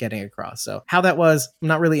way of getting across. So how that was, I'm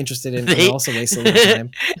not really interested in. It also wasted a little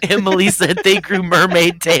time. Emily said they grew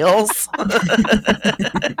mermaid tails.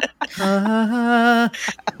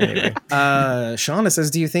 Anyway, Shauna says,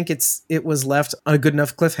 do you think it was left on a good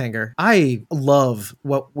enough cliffhanger? I love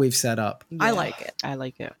what we've set up. Yeah, I like it. I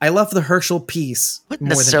like it. I love the Herschel piece. Wouldn't more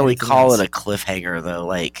than necessarily anything call else. it a cliffhanger though.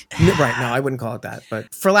 Like, Right, no, I wouldn't call it that,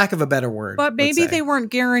 but for lack of a better word. But maybe let's say. they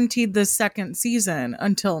weren't guaranteed the second season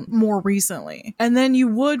until more recently. And then you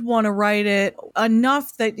would want to write it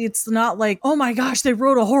enough that it's not like, oh my gosh, they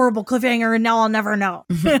wrote a horrible cliffhanger and now I'll never know.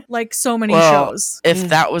 Like so many shows. if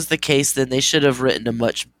that was the case, then they should have written a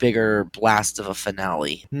much bigger blast of a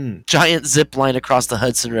finale. Giant zip line across the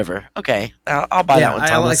Hudson River. Okay, I'll buy that one,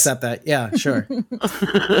 Thomas. I'll accept that. Yeah, sure.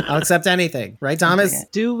 I'll accept anything. Right, Thomas?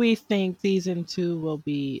 Do we think season 2 will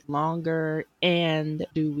be longer? And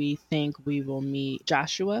do we think we will meet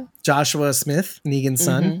Joshua? Joshua Smith, Negan's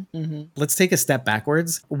son. Let's take a step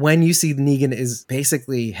backwards. When you see Negan is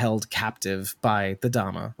basically held captive by the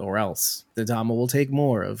Doma, or else the Doma will take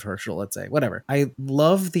more of Herschel, let's say, whatever. I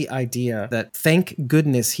love the idea that thank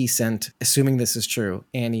goodness he sent, assuming this is true,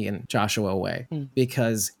 Annie and Joshua away,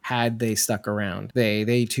 because had they stuck around,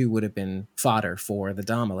 they too would have been fodder for the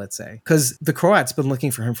Doma, let's say, because the Croat's been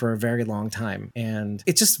looking for him for a very long time. And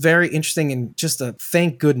it's just very interesting and just a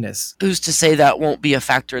thank goodness. Who's to say that won't be a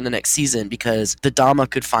factor in the next season? Because the Dama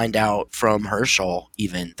could find out from Herschel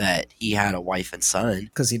even that he had a wife and son.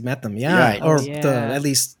 Because he'd met them, yeah. Right. Or Yeah. at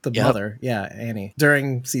least the mother, Annie.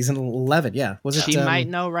 During season 11, yeah. Was it? She might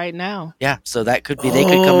know right now. Yeah, so that could be, they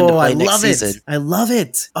could come into play I next love season. it. I love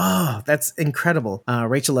it. Oh, that's incredible.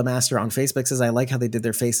 Rachel Lemaster on Facebook says, I like how they did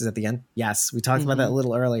their faces at the end. Yes, we talked about that a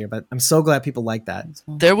little earlier, but I'm so glad people like that.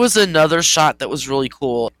 There was another shot that was really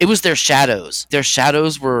cool. It was their shadows. Their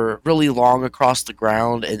shadows were really long across the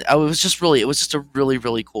ground, and it was just a really,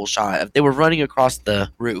 really cool shot. They were running across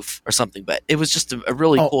the roof or something, but it was just a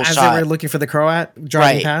really cool as shot. they were looking for the Croat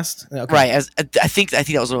driving past? Okay. Right. As I think that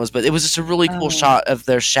was what it was, but it was just a really cool shot of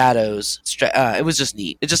their shadows. It was just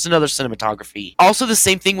neat. It's just another cinematography. Also, the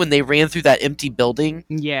same thing when they ran through that empty building.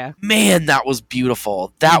 Yeah. Man, that was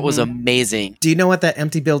beautiful. That was amazing. Do you know what that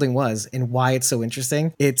empty building was and why it's so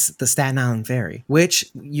interesting? It's the Staten Island Ferry, which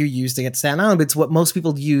you use to get to Staten Island, but it's what most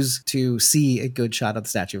people use to see a good shot of the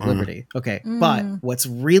Statue of Liberty. Okay, but what's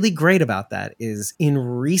really great about that is in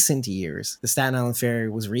recent years, the Staten Island Ferry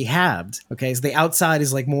was rehabbed. Okay, so the outside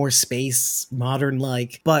is like more space,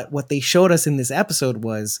 modern-like, but what they showed us in this episode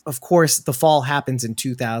was, of course, the fall happens in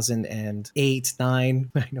 2008,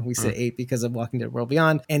 9. I know we said 8 because of Walking Dead World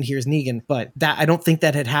Beyond, and here's Negan, but that I don't think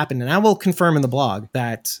that had happened, and I will confirm in the blog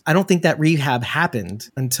that I don't think that rehab happened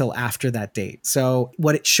until after that date. So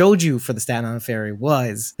what it showed you for the Staten Island ferry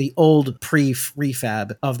was the old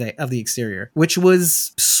refab of the exterior, which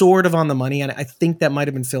was sort of on the money. And I think that might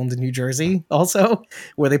have been filmed in New Jersey also,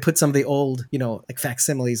 where they put some of the old, like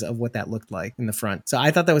facsimiles of what that looked like in the front. So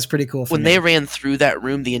I thought that was pretty cool. When they ran through that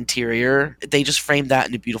room, the interior, they just framed that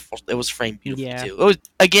in it was framed beautifully too. It was,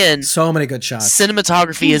 again, so many good shots.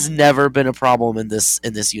 Cinematography has never been a problem in this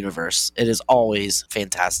universe. It is always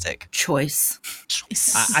fantastic. Choice.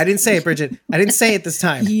 I didn't say it, Bridget. I didn't say it this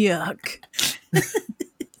time. Yuck.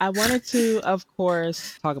 I wanted to, of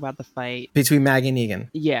course, talk about the fight between Maggie and Negan.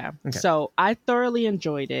 Yeah. Okay. So I thoroughly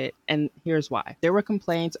enjoyed it. And here's why. There were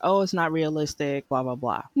complaints. Oh, it's not realistic, blah, blah,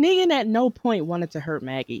 blah. Negan at no point wanted to hurt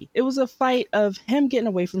Maggie. It was a fight of him getting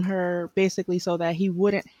away from her basically so that he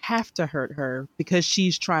wouldn't have to hurt her because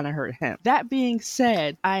she's trying to hurt him. That being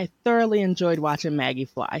said, I thoroughly enjoyed watching Maggie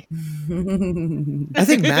fly. I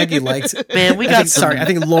think Maggie liked it. Man, I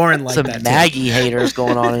think Lauren liked some that Maggie haters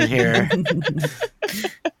going on in here.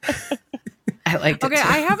 I liked it Okay, too.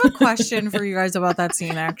 I have a question for you guys about that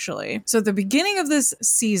scene, actually. So at the beginning of this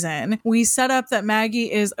season, we set up that Maggie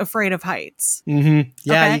is afraid of heights. Mm-hmm.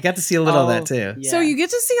 Yeah, Okay. you got to see a little of that too. Yeah. So you get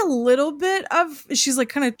to see a little bit of, she's like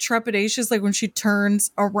kind of trepidatious, like when she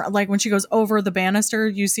turns, or like when she goes over the banister,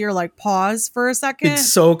 you see her like pause for a second. It's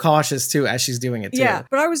so cautious too as she's doing it too. Yeah,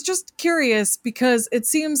 but I was just curious because it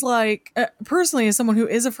seems like, personally, as someone who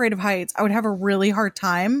is afraid of heights, I would have a really hard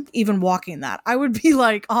time even walking that. I would be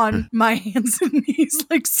like on my hands and knees,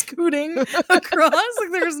 like scooting across.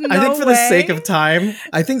 Like there's no way. I think for the sake of time,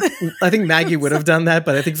 I think Maggie would have done that,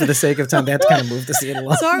 but I think for the sake of time, they had to kind of move the scene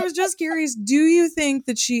along. So I was just curious, do you think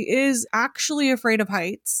that she is actually afraid of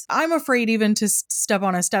heights? I'm afraid even to step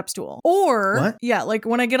on a step stool. Or, what? Yeah, like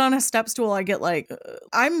when I get on a step stool, I get like,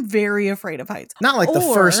 I'm very afraid of heights. Not like the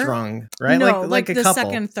first rung, right? No, like a the couple.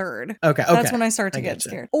 second, third. Okay. That's when I start to get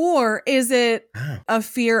scared. Or is it a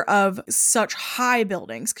fear of such high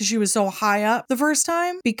buildings because she was so high up the first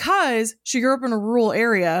time? Because she grew up in a rural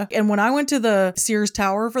area, and when I went to the Sears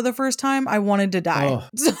Tower for the first time, I wanted to die.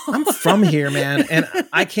 Oh, I'm from here, man, and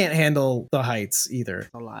I can't handle the heights either.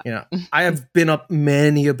 A lot. I have been up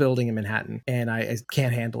many a building in Manhattan, and I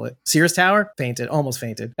can't handle it. Sears Tower, almost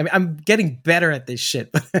fainted. I mean, I'm getting better at this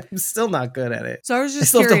shit, but I'm still not good at it. So I was just I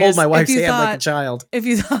still curious, have to hold my wife's hand like a child. If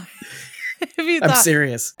you thought, I'm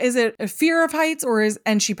serious. Is it a fear of heights,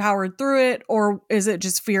 and she powered through it, or is it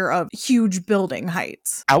just fear of huge building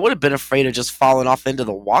heights? I would have been afraid of just falling off into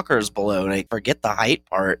the walkers below, and I forget the height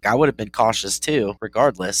part. I would have been cautious too,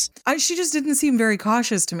 regardless. She just didn't seem very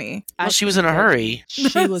cautious to me. Well, she was in a hurry.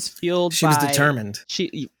 She was fueled. She was determined.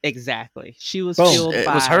 Exactly. She was Boom. fueled It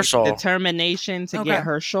by was Herschel. determination to get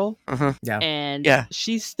Herschel. Uh-huh. Yeah. And Yeah.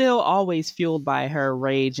 she's still always fueled by her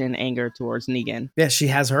rage and anger towards Negan. Yeah, she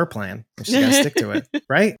has her plan. She gotta stick to it,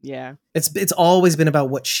 right? Yeah. It's always been about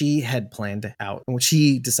what she had planned out and what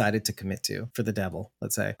she decided to commit to for the devil,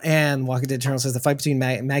 let's say. And Walking Dead Journal says the fight between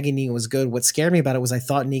Maggie and Negan was good. What scared me about it was I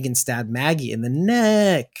thought Negan stabbed Maggie in the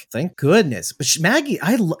neck. Thank goodness. But Maggie,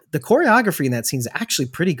 the choreography in that scene is actually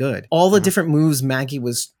pretty good. All the different moves Maggie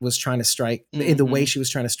was trying to strike, in the way she was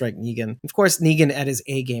trying to strike Negan. Of course, Negan at his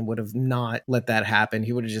A game would have not let that happen.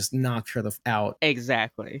 He would have just knocked her out.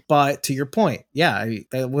 Exactly. But to your point, yeah,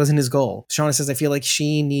 that wasn't his goal. Shauna says, I feel like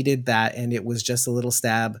she needed that, and it was just a little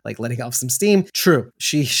stab, like letting off some steam. True.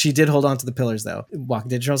 She did hold on to the pillars, though. Walking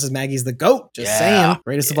Dead Journal says Maggie's the GOAT. Just saying.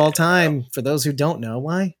 Greatest of all time. For those who don't know.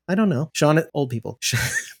 Why? I don't know. Shauna, old people.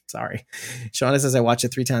 Sorry. Shauna says I watched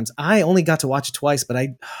it 3 times. I only got to watch it twice, but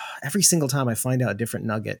every single time I find out a different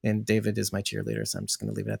nugget. And David is my cheerleader, so I'm just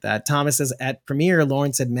going to leave it at that. Thomas says at premiere,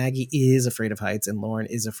 Lauren said Maggie is afraid of heights, and Lauren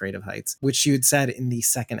is afraid of heights, which you had said in the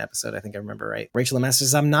second episode. I think I remember right. Rachel Lemaster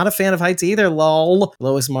says I'm not a fan of heights either. Lol.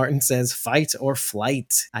 Lois Martin says fight or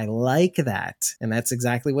flight. I like that, and that's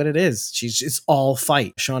exactly what it is. It's all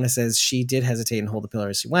fight. Shauna says she did hesitate and hold the pillar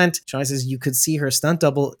as she went. Shauna says you could see her stunt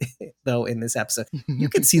double though in this episode. You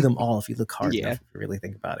could see them all if you look hard enough, if you really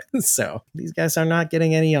think about it. So these guys are not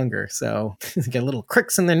getting any younger. So they get little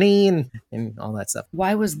cricks in their knee and all that stuff.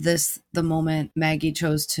 Why was this the moment Maggie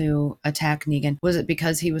chose to attack Negan? Was it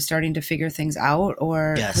because he was starting to figure things out,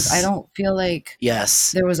 or because I don't feel like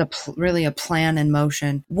there was really a plan in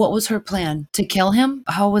motion? What was her plan? To kill him?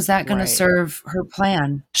 How was that going to serve her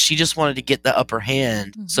plan? She just wanted to get the upper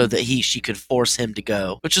hand so that she could force him to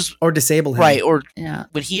go, which is or disable him, right? Or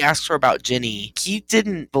when he asked her about Jenny, he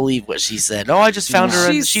didn't believe what she said. Oh, I just found her.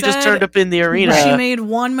 And she just turned up in the arena. She made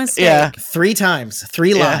one mistake. Yeah. 3 times,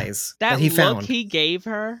 3 lies that he found. Look he gave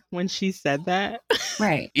her when she said that.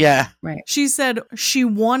 Right. Yeah. Right. She said she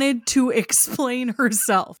wanted to explain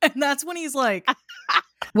herself. And that's when he's like,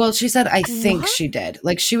 Well, she said, I think What? she did.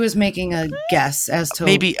 Like, she was making a guess as to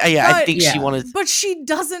Maybe, yeah, I But- think she Yeah. wanted. But she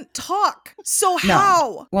doesn't talk. So No.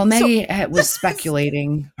 how? Well, So- Maggie was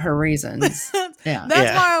speculating her reasons. Yeah. That's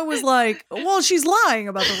Yeah. why I was like, well, she's lying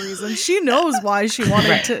about the reason. She knows why she wanted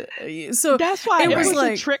Right. to. So That's why it it was was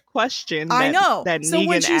like- a trick question. I know. That So Negan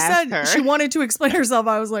when she asked said her. she wanted to explain herself,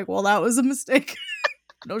 I was like, well, that was a mistake.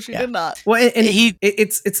 No, she Yeah. did not. Well, and He-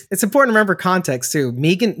 it's important to remember context too.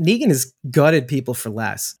 Negan has gutted people for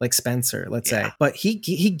less, like Spencer, let's say, but he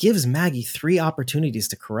gives Maggie 3 opportunities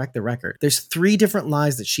to correct the record. There's 3 different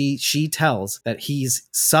lies that she tells that he's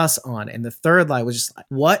sus on, and the third lie was just like,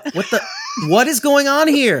 what is going on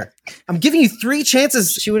here? I'm giving you 3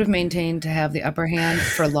 chances. She would have maintained to have the upper hand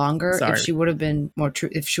for longer Sorry. if she would have been more true.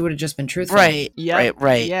 If she would have just been truthful. Right, Yep.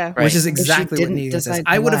 right, Yeah. right. Which is she exactly what didn't Negan says. decide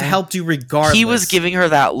I to would have lie. helped you regardless. He was giving her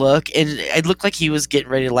that look, and it looked like he was getting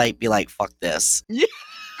ready to like be like, "Fuck this."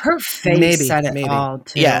 Her face Maybe, said it maybe. all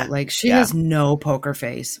too. Yeah. Like she Yeah. has no poker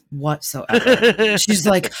face whatsoever. She's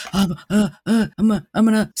like, I'm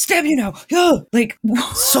gonna stab you now. Yeah. Like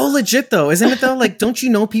so legit though, isn't it though? Like, don't you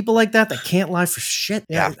know people like that can't lie for shit?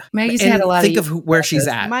 Yeah. Maggie's And had a lot think of of where she's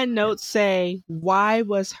at. My notes say, why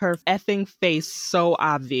was her effing face so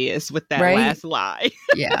obvious with that Right? last lie?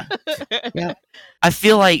 yeah. I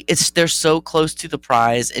feel like they're so close to the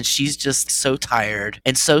prize, and she's just so tired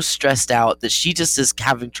and so stressed out that she just is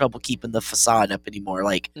having trouble keeping the facade up anymore.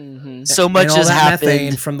 Like Mm-hmm. so much And all has that methane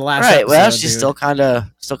happened. from the last Right. episode. Well, she's dude. still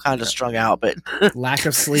kind of strung out, but lack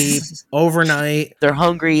of sleep overnight. they're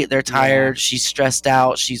hungry, they're tired, she's stressed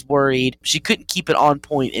out, she's worried. She couldn't keep it on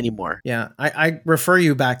point anymore. Yeah, I refer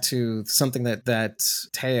you back to something that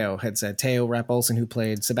Teo had said. Teo Rap Olsen, who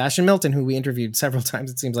played Sebastian Milton, who we interviewed several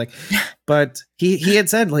times, it seems like. But he had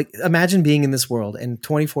said, like, imagine being in this world and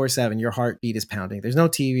 24/7, your heartbeat is pounding. There's no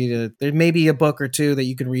TV. There may be a book or two that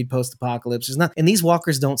you can read post-apocalypse. There's not, and these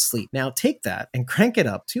walkers don't sleep. Now take that and crank it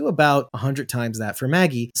up to about 100 times that for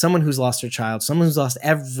Maggie, someone who's lost her child, someone who's lost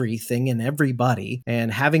everything and everybody,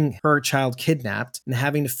 and having her child kidnapped and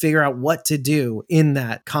having to figure out what to do in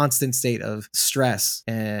that constant state of stress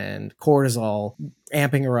and cortisol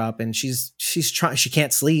amping her up, and she's trying. She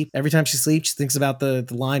can't sleep. Every time she sleeps, she thinks about the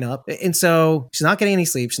lineup, and so she's not getting any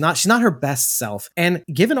sleep. She's not her best self. And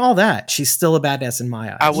given all that, she's still a badass in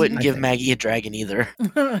my eyes. I wouldn't give think. Maggie a dragon either.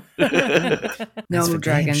 That's No for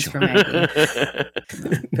dragons damn for sure.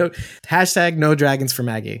 Maggie. No, hashtag no dragons for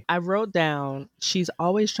Maggie. I wrote down, she's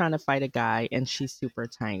always trying to fight a guy and she's super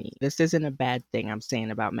tiny. This isn't a bad thing I'm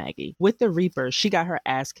saying about Maggie. With the Reapers, she got her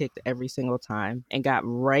ass kicked every single time and got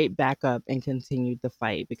right back up and continued the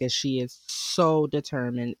fight because she is so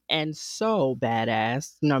determined and so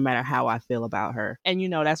badass, no matter how I feel about her. And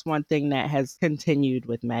that's one thing that has continued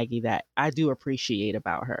with Maggie that I do appreciate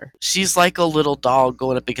about her. She's like a little dog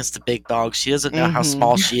going up against a big dog. She doesn't know how Mhm.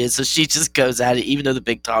 small she is, so she just goes at it, even though the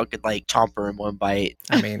big dog could like chomp her in one bite.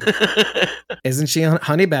 I mean, isn't she a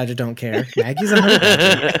honey badger? Don't care. Maggie's a honey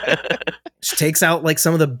badger. She takes out like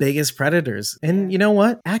some of the biggest predators, and you know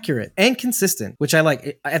what? Accurate and consistent, which I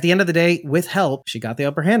like. At the end of the day, with help, she got the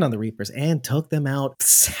upper hand on the Reapers and took them out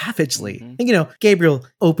savagely. Mhm. And Gabriel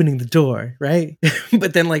opening the door, right?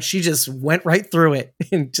 But then like she just went right through it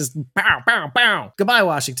and just bow, bow, bow. Goodbye,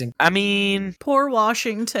 Washington. I mean, Poor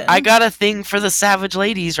Washington. I got a thing for the savage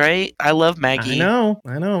ladies, right? I love Maggie. I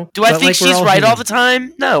know. Do I But, think like, we're she's right human. all the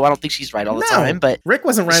time? No, I don't think she's right all the No. time, but Rick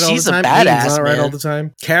wasn't right all she's the a time. badass, Dean's not right man. all the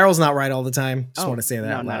time. Carol's not right all the time. Just Oh, want to say that.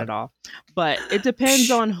 No, out not loud. at all. But it depends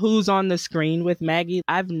on who's on the screen with Maggie.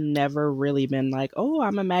 I've never really been like, oh,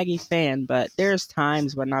 I'm a Maggie fan, but there's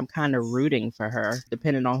times when I'm kind of rooting for her,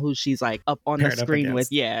 depending on who she's like up on Paired the up screen with.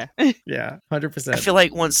 against. Yeah. Yeah, 100%. I feel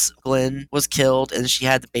like once Glenn was killed and she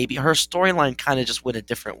had the baby, her storyline kind of just went a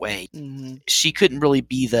different way. hmm She couldn't really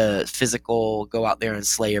be the physical, go out there and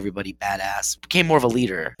slay everybody badass. Became more of a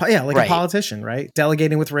leader. Yeah, like Right. a politician, right?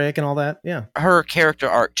 Delegating with Rick and all that. Yeah. Her character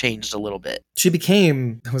arc changed a little bit. She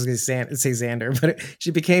became, I was going to say Xander, but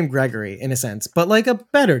she became Gregory in a sense, but like a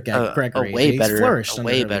better Gregory. A way He better, flourished a under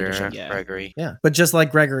way her better leadership. Yeah. Gregory. Yeah. But just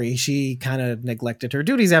like Gregory, she kind of neglected her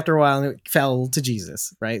duties after a while and it fell to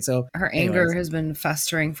Jesus, right? So Her anyways. anger has been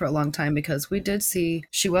festering for a long time because we did see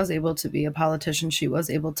she was able to be a politician. She was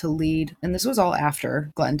able to lead. And this was all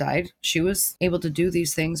after Glenn died. She was able to do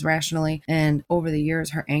these things rationally. And over the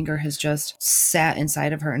years, her anger has just sat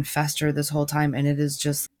inside of her and festered this whole time. And it is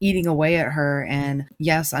just eating away away at her. And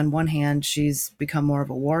yes, on one hand, she's become more of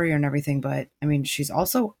a warrior and everything, but I mean, she's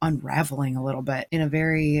also unraveling a little bit in a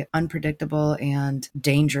very unpredictable and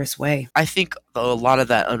dangerous way. I think a lot of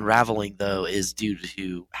that unraveling, though, is due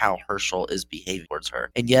to how Herschel is behaving towards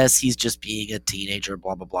her. And yes, he's just being a teenager,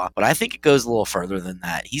 blah, blah, blah. But I think it goes a little further than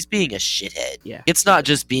that. He's being a shithead. Yeah. It's not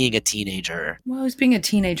just being a teenager. Well, he's being a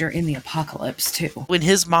teenager in the apocalypse, too. When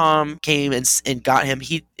his mom came and got him,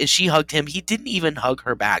 and she hugged him, he didn't even hug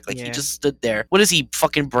her back. Like, he Yeah. just stood there. What is he,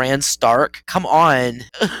 fucking Bran Stark? Come on.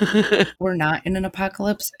 We're not in an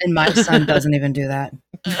apocalypse, and my son doesn't even do that.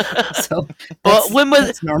 So, Well,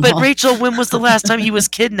 that's normal. but Rachel, when was the last time he was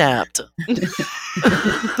kidnapped?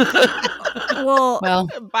 Well,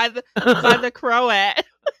 by the Croat.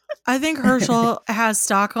 I think Herschel has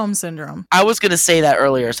Stockholm syndrome. I was going to say that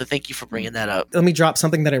earlier, so thank you for bringing that up. Let me drop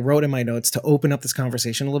something that I wrote in my notes to open up this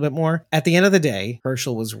conversation a little bit more. At the end of the day,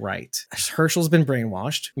 Herschel was right. Herschel's been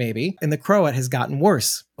brainwashed, maybe, and the Croat has gotten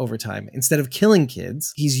worse over time. Instead of killing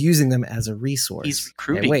kids, he's using them as a resource. He's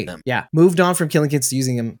recruiting them. Yeah, moved on from killing kids to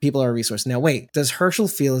using them. People are a resource. Now, wait, does Herschel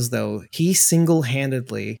feel as though he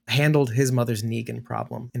single-handedly handled his mother's Negan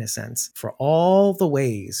problem, in a sense, for all the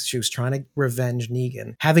ways she was trying to revenge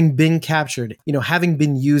Negan, having been captured, having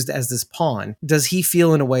been used as this pawn? Does he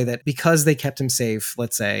feel in a way that because they kept him safe,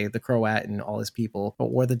 let's say the Croat and all his people,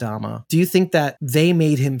 or the Doma, do you think that they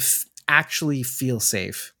made him actually feel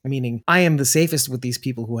safe? Meaning, I am the safest with these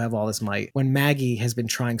people who have all this might, when Maggie has been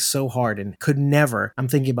trying so hard and could never. I'm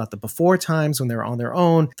thinking about the before times when they were on their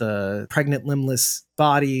own, the pregnant limbless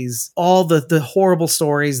bodies, all the horrible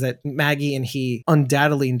stories that Maggie and he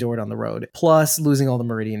undoubtedly endured on the road, plus losing all the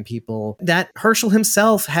Meridian people that Herschel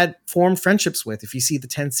himself had formed friendships with. If you see the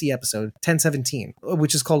 10C episode, 1017,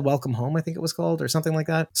 which is called Welcome Home, I think it was called, or something like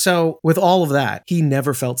that. So with all of that, he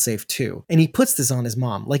never felt safe too. And he puts this on his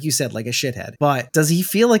mom, like you said, like a shithead. But does he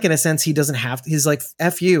feel like, in a sense, he doesn't have to? He's like,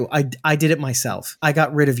 F you, I did it myself. I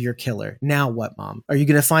got rid of your killer. Now what, Mom? Are you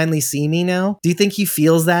going to finally see me now? Do you think he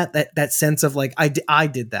feels that sense of like, I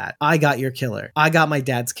did that. I got your killer. I got my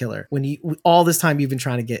dad's killer. When all this time you've been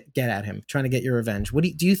trying to get at him, trying to get your revenge. What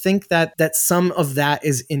do you think that some of that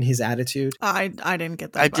is in his attitude? I didn't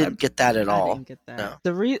get that. I didn't get that at all. I didn't get that.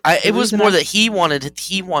 No. It It was more that he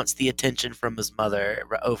wants the attention from his mother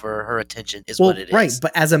over her attention is what it is. Right,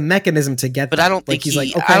 but as a mechanism to get But that, I don't think he's I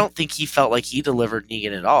okay. don't think he felt like he delivered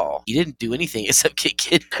Negan at all. He didn't do anything except get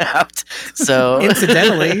kidnapped. So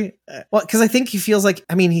incidentally, well, because I think he feels like,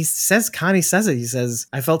 he says it. He says,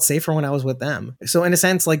 I felt safer when I was with them. So in a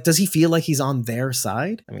sense, like, does he feel like he's on their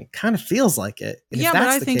side? Kind of feels like it. And Yeah, but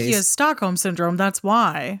I think he has Stockholm syndrome. That's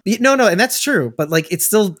why. No, and that's true. But like, it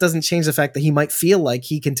still doesn't change the fact that he might feel like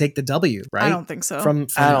he can take the W, right? I don't think so. I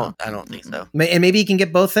don't think so. And maybe he can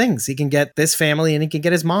get both things. He can get this family and he can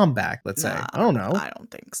get his mom back, let's say. I don't know. I don't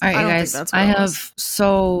think so. All right, I don't guys, think that's what I it have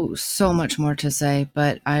was. so much more to say,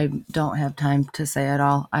 but I don't have time to say it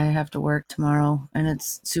all. I have to work tomorrow, and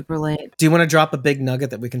it's super late. Do you want to drop a big nugget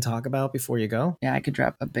that we can talk about before you go? Yeah, I could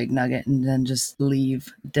drop a big nugget and then just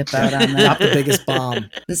leave, dip out on that. Drop the biggest bomb.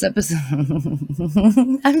 This episode,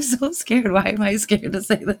 I'm so scared. Why am I scared to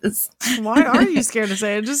say this? Why are you scared to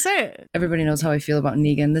say it? Just say it. Everybody knows how I feel about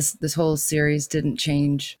Negan. This whole series didn't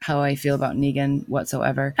change how I feel about Negan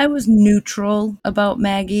whatsoever. I was neutral about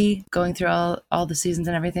Maggie going through all the seasons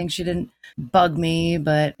and everything. She didn't bug me,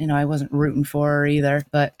 but I wasn't rooting for her either.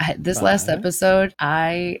 But this last episode,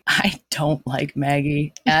 I don't like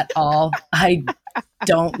Maggie at all. I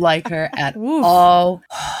don't like her at all.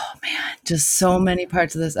 Oh man, just so many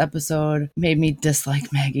parts of this episode made me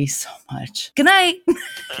dislike Maggie so much. Good night.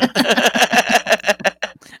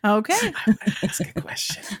 Okay. That's a good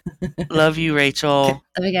question. Love you, Rachel.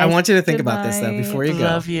 I want you to think about this though Goodbye. before you go.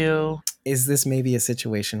 Love you. Is this maybe a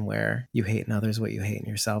situation where you hate in others what you hate in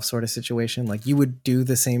yourself sort of situation? Like you would do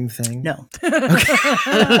the same thing? No.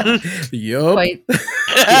 Okay. Yup. Quite the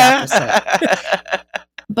opposite.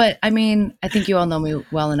 But I think you all know me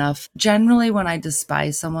well enough. Generally, when I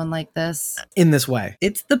despise someone like this, In this way.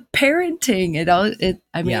 it's the parenting.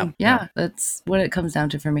 Yeah. That's what it comes down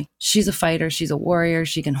to for me. She's a fighter. She's a warrior.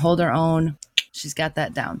 She can hold her own. She's got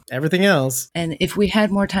that down. Everything else. And if we had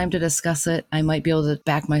more time to discuss it, I might be able to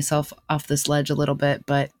back myself off this ledge a little bit.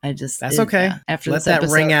 But That's okay. After Let this that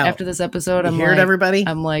episode, ring out. After this episode, You hear it, everybody?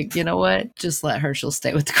 I'm like, you know what? Just let Herschel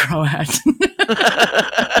stay with the Croat.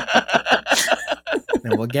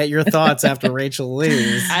 And we'll get your thoughts after Rachel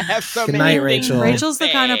leaves. I have so Good many night, things Rachel. to Rachel's the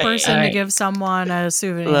kind of say. person All to right. give someone a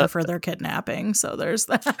souvenir for their kidnapping. So there's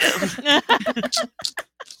that.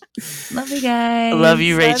 Love you guys. I love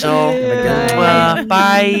you, Rachel. Have a good night.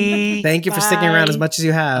 Bye. Thank you for sticking around as Bye. much as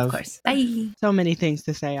you have. Of course. Bye. So many things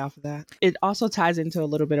to say off of that. It also ties into a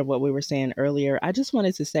little bit of what we were saying earlier. I just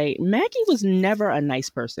wanted to say Maggie was never a nice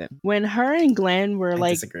person. When her and Glenn were I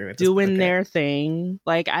like disagree with this, doing okay. their thing,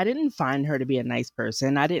 like I didn't find her to be a nice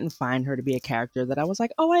person. I didn't find her to be a character that I was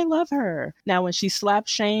like, oh, I love her. Now, when she slapped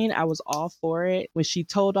Shane, I was all for it. When she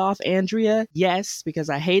told off Andrea, yes, because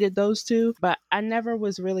I hated those two, but I never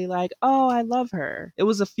was really like, oh, I love her. It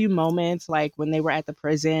was a few moments like when they were at the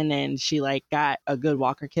prison and she like got a good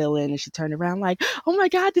walker kill in and she turned around like, oh my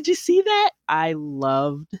God, did you see that? I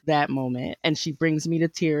loved that moment. And she brings me to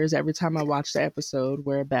tears every time I watch the episode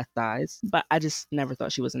where Beth dies. But I just never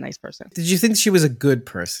thought she was a nice person. Did you think she was a good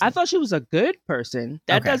person? I thought she was a good person.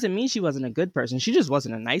 That Okay. doesn't mean she wasn't a good person. She just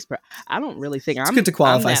wasn't a nice person. I don't really think It's I'm, good to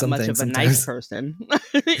qualify I'm that some much things of a sometimes. nice person.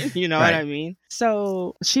 You know what I mean?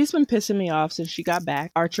 So she's been pissing me off since she got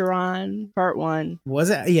back. Archeron, part 1. Was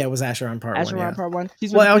it? Yeah, it was Asher on part 1. Asheron, Yeah. part 1.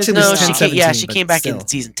 She's Well, been actually, pissing this No, me is she off. 10, came. Yeah, 17, she but came back still. in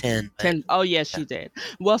season 10. but- Oh, yes, she did.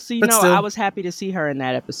 Well, see, But no, still. I was happy to see her in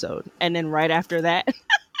that episode. And then right after that,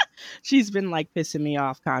 she's been like pissing me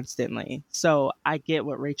off constantly. So I get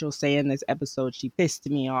what Rachel's saying this episode. She pissed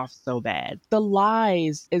me off so bad. The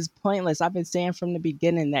lies is pointless. I've been saying from the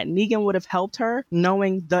beginning that Negan would have helped her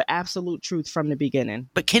knowing the absolute truth from the beginning.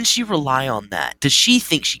 But can she rely on that? Does she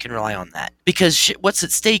think she can rely on that? Because what's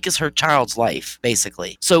at stake is her child's life,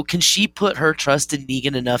 basically. So can she put her trust in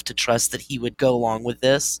Negan enough to trust that he would go along with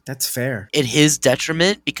this That's fair. at his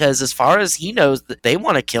detriment? Because as far as he knows, that they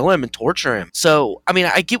want to kill him and torture him. So, I mean,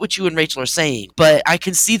 I get what you and Rachel are saying, but I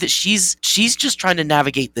can see that she's just trying to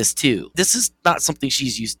navigate this too. This is not something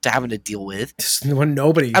she's used to having to deal with.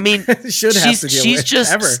 Nobody. I mean, should have to deal she's with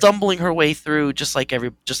just ever. stumbling her way through, just like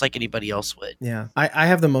anybody else would. Yeah, I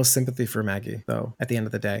have the most sympathy for Maggie, though, at the end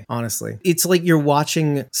of the day, honestly. It's like you're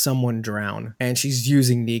watching someone drown, and she's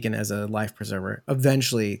using Negan as a life preserver,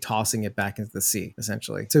 eventually tossing it back into the sea,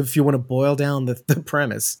 essentially. So if you want to boil down the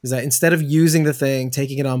premise, is that instead of using the thing,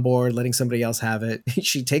 taking it on board, letting somebody else have it,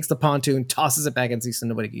 she takes the pontoon, tosses it back into the sea so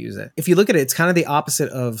nobody can use it. If you look at it, it's kind of the opposite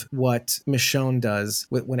of what Michonne does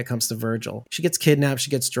when it comes to Virgil. She gets kidnapped, she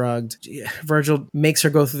gets drugged. Virgil makes her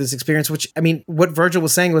go through this experience, which, I mean, what Virgil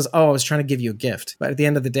was saying was, oh, I was trying to give you a gift. But at the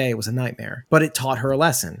end of the day, it was a nightmare. But it taught her a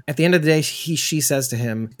lesson. At the end of the day, she says to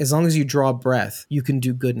him, as long as you draw breath, you can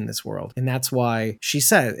do good in this world. And that's why she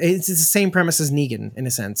said, it's the same premise as Negan, in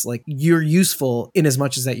a sense. Like, you're useful in as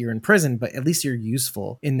much as that you're in prison, but at least you're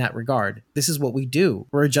useful in that regard. This is what we do.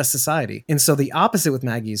 We're a just society. And so the opposite with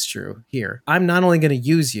Maggie is true here. I'm not only going to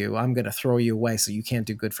use you, I'm going to throw you away so you can't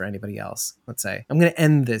do good for anybody else, let's say. I'm going to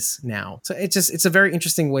end this now. So it's a very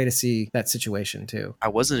interesting way to see that situation too. I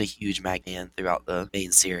wasn't a huge Mag fan throughout the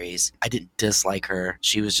main series. I didn't dislike her.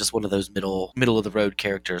 She was just one of those middle of the road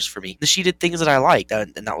characters for me. She did things that I liked,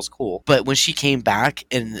 and that was cool. But when she came back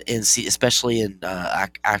and see, especially in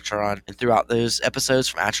Acheron and throughout those episodes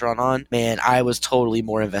from Acheron on, man, I was totally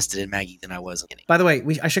more invested in Maggie than I was in Kenny. By the way,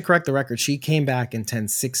 I should correct the record. She came back in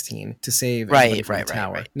 1016 to save everybody from the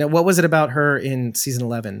tower. Right. Now, what was it about her in season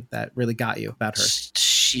 11 that really got you about her?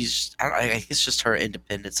 I think it's just her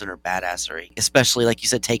independence and her badassery, especially like you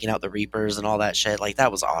said, taking out the Reapers and all that shit. Like that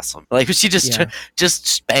was awesome. Like she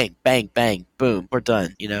just bang, bang, bang, boom, we're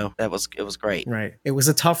done. You know, it was great. Right. It was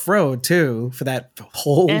a tough road too for that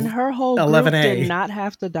whole. And her whole group 11A. did not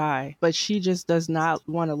have to die, but she just does not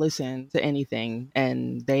want to listen to anything,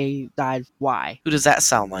 and they died. Why? Who does that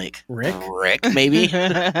sound like? Rick? Rick, maybe.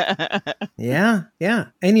 Yeah.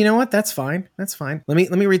 And you know what? That's fine. Let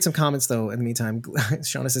me read some comments though. In the meantime,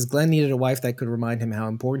 Shauna says Glenn needed a wife that could remind him how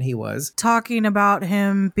important he was. Talking about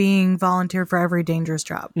him being volunteered for every dangerous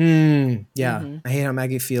job. Yeah. Mm-hmm. I hate how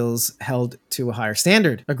Maggie feels held to a higher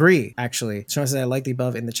standard. Agree, actually. Shauna says I like the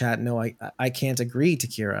above in the chat. No, I can't agree to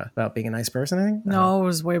Kira about being a nice person, I think. No, it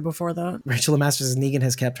was way before that. Rachel LeMaster says Negan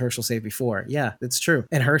has kept Herschel safe before. Yeah, it's true.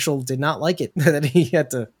 And Herschel did not like it, that he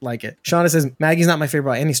had to like it. Shauna says, Maggie's not my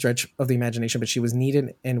favorite by any stretch of the imagination, but she was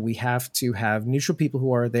needed, and we have to have neutral people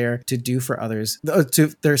who are there to do for others, to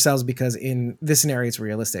themselves, because in this scenario, it's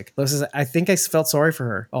realistic. Lois says, I think I felt sorry for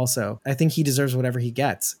her also. I think he deserves whatever he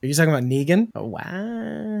gets. Are you talking about Negan? Oh, wow.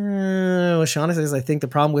 Shauna says, I think the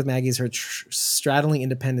problem with Maggie is her straddling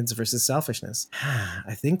independence versus selfishness.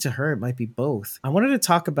 I think to her, it might be both. I wanted to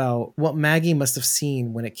talk about what Maggie must have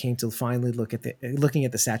seen when it came to finally looking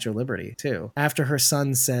at the Statue of Liberty too. After her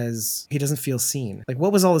son says he doesn't feel seen. Like,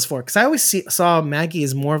 what was all this for? Because I always saw Maggie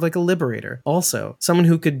as more of like a liberator. Also, someone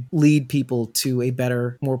who could lead people to a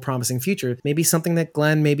better, more promising future. Maybe something that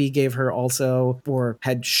Glenn maybe gave her also, or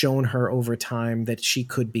had shown her over time that she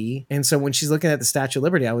could be. And so when she's looking at the Statue of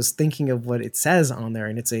Liberty, I was thinking of what it says on there,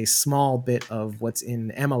 and it's a small bit of what's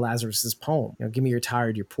in Emma Lazarus's poem. Give me you're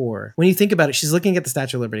tired, you're poor. When you think about it, she's looking at the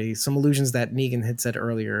Statue of Liberty, some allusions that Negan had said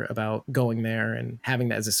earlier about going there and having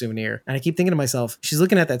that as a souvenir. And I keep thinking to myself, she's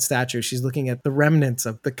looking at that statue, she's looking at the remnants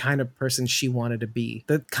of the kind of person she wanted to be,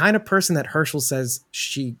 the kind of person that Herschel says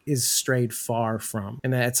she is strayed far from.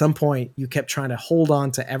 And that at some point you kept trying to hold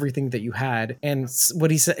on to everything that you had. And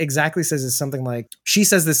what he exactly says is something like, she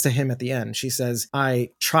says this to him at the end. She says,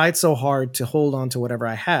 I tried so hard to hold on to whatever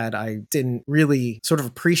I had. I didn't really sort of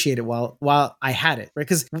appreciate it while I had it, right?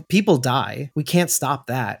 Because people die. We can't stop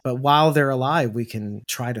that. But while they're alive, we can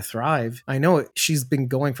try to thrive. I know she's been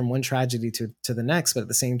going from one tragedy to the next, but at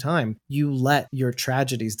the same time, you let your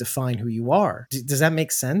tragedies define who you are. Does that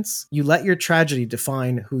make sense? You let your tragedy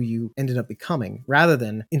define who you ended up becoming, rather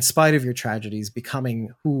than, in spite of your tragedies,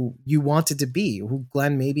 becoming who you wanted to be, who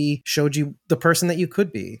Glenn maybe showed you the person that you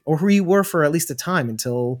could be, or who you were for at least a time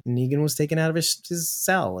until Negan was taken out of his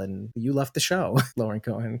cell and you left the show. Lauren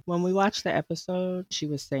Cohen. When we watched the episode, she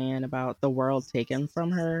was saying about the world taken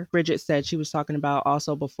from her. Bridget said she was talking about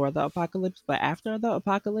also before the apocalypse, but after the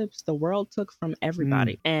apocalypse, the world took from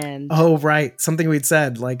everybody. And oh, right. Something we'd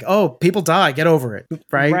said like, oh, people die, get over it.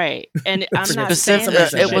 Right. Right. And I'm not saying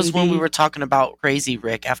it was when we were talking about Crazy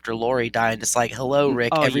Rick after Lori died. It's like, hello,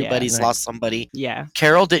 Rick. Everybody's lost somebody. Yeah.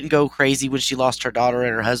 Carol didn't go crazy when she lost her daughter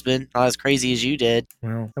and her husband. Not as crazy as you did.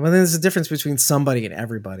 Well, there's a difference between somebody and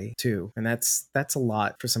everybody too, and that's a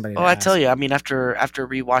lot for somebody. Oh, I tell you, I mean, after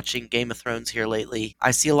rewatching Game of Thrones here lately,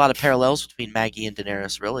 I see a lot of parallels between Maggie and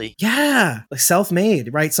Daenerys. Really, yeah, like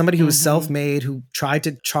self-made, right? Somebody who was self-made, who tried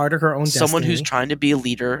to charter her own destiny. Someone who's trying to be a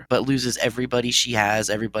leader, but loses everybody she has,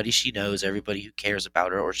 everybody she knows, everybody who cares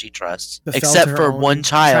about her or she trusts, except for one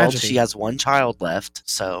child. Tragedy. She has one child left.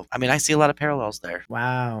 So, I mean, I see a lot of parallels there.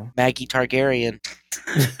 Wow, Maggie Targaryen.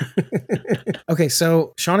 Okay,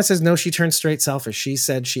 so Shauna says no, she turned straight selfish. She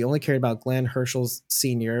said she only cared about Glenn, Herschel's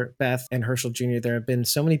Sr., Beth, and Herschel Jr. There have been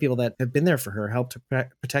so many people that have been there for her, helped to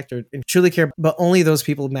protect her, and truly care, but only those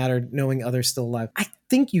people mattered, knowing others still alive. I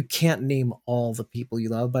think you can't name all the people you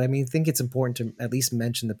love, but I mean, I think it's important to at least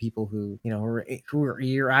mention the people who, who are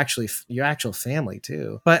your actual family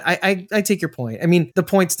too. But I take your point. I mean, the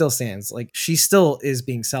point still stands. Like, she still is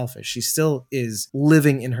being selfish. She still is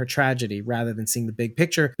living in her tragedy rather than seeing the big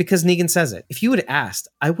picture, because Negan says it. If you had asked,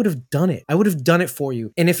 I would have done it. I would have done it for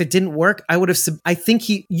you. And if it didn't work, I would have, I think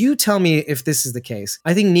you tell me if this is the case.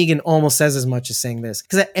 I think Negan almost says as much as saying this,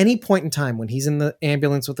 because at any point in time when he's in the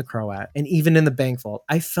ambulance with the Croat and even in the bank vault,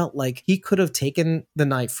 I felt like he could have taken the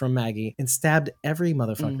knife from Maggie and stabbed every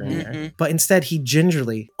motherfucker in there. But instead, he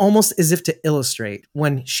gingerly, almost as if to illustrate,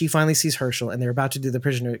 when she finally sees Herschel and they're about to do the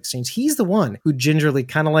prisoner exchange, he's the one who gingerly,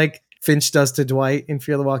 kind of like Finch does to Dwight in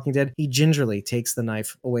Fear the Walking Dead, he gingerly takes the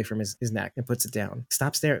knife away from his neck and puts it down.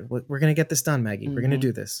 Stop staring. We're going to get this done, Maggie. We're going to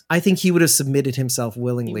do this. I think he would have submitted himself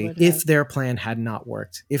willingly if their plan had not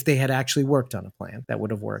worked. If they had actually worked on a plan that would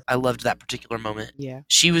have worked. I loved that particular moment. Yeah.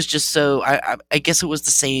 She was just so, I guess it was the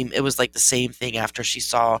same, it was like the same thing after she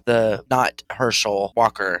saw the, not Herschel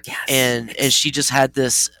Walker. Yes. And she just had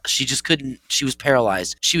this, she just couldn't, she was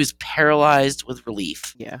paralyzed. She was paralyzed with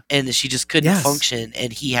relief. Yeah. And she just couldn't function,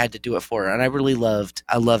 and he had to do it for her. And I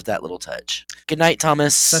loved that little touch. Good night,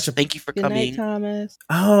 Thomas. Thank you for coming. Good night, Thomas.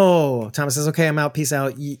 Oh, Thomas says, okay, I'm out. Peace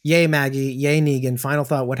out. Yay, Maggie. Yay, Negan. Final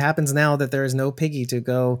thought. What happens now that there is no Piggy to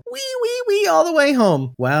go wee all the way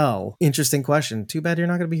home? Well, interesting question. Too bad you're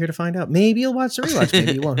not going to be here to find out. Maybe you'll watch the rewatch.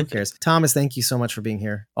 Maybe you won't. Who cares? Thomas, thank you so much for being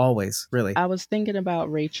here. Always. Really. I was thinking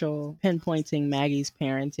about Rachel pinpointing Maggie's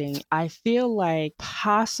parenting. I feel like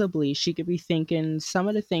possibly she could be thinking some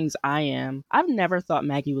of the things I am. I've never thought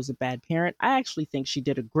Maggie was a bad parent. I actually think she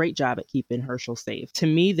did a great job at keeping Herschel safe. To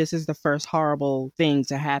me, this is the first horrible thing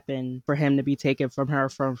to happen for him to be taken from her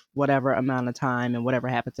for whatever amount of time and whatever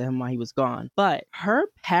happened to him while he was gone. But her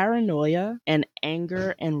paranoia and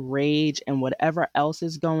anger and rage and whatever else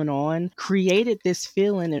is going on created this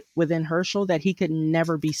feeling within Herschel that he could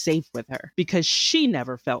never be safe with her, because she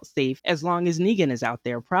never felt safe as long as Negan is out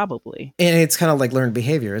there, probably. And it's kind of like learned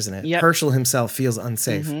behavior, isn't it? Yep. Herschel himself feels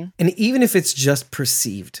unsafe. And even if it's just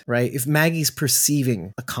perceived, right? If Maggie's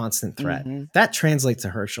perceiving a constant threat, that translates to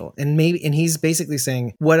Herschel. And he's basically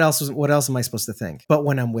saying, what else am I supposed to think? But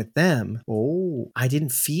when I'm with them, I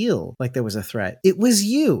didn't feel like there was a threat. It was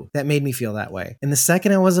you that made me feel that way. And the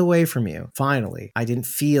second I was away from you, finally, I didn't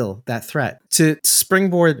feel that threat. To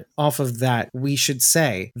springboard off of that, we should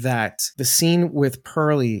say that the scene with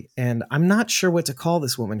Pearlie, and I'm not sure what to call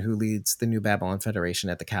this woman who leads the New Babylon Federation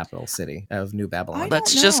at the capital city of New Babylon.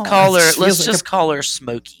 Let's just call her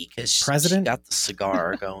Smokey. because she President? got the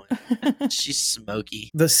cigar going. She's smoky.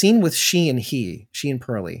 The scene with she and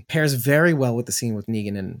Pearlie, pairs very well with the scene with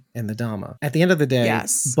Negan and the Dama. At the end of the day,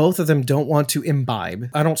 Yes. both of them don't want to imbibe.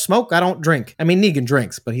 I don't smoke, I don't drink. I mean, Negan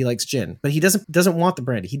drinks, but he likes gin. But he doesn't want the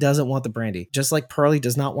brandy. He doesn't want the brandy. Just like Pearlie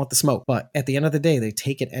does not want the smoke. But at the end of the day, they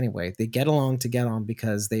take it anyway. They get along to get on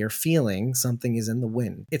because they are feeling something is in the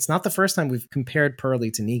wind. It's not the first time we've compared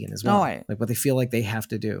Pearlie to Negan as well. No, like what they feel like they have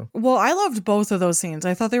to do. Well, I loved both of those scenes.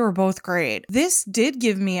 I thought they were both great. This did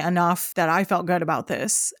give me enough that I felt good about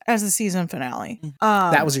this as a season finale.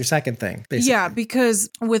 That was your second thing, basically. Yeah, because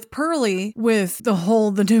with Pearlie, with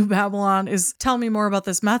the new Babylon is tell me more about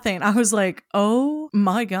this methane. I was like, oh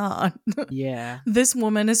my God. Yeah. This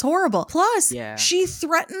woman is horrible. Plus, Yeah. she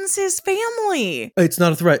threatens his family. It's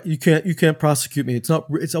not a threat. You can't prosecute me.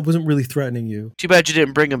 I wasn't really threatening you. Too bad you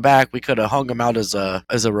didn't bring him back. We could have hung him out as a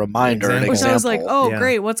reminder. An Example. Which I was like, example. oh, Yeah.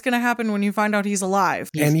 great. What's going to happen when you find out he's alive?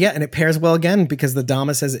 And it pairs well again because the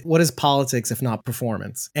Dama says, what is politics if not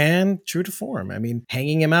performance? And true to form. I mean,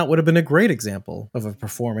 hanging him out would have been a great example of a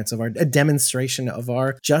performance, a demonstration of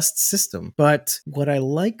our just system. But what I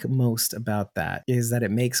like most about that is that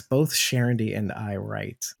it makes both Sharondy and I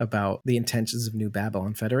right about the intentions of New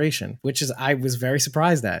Babylon Federation, which is, I was very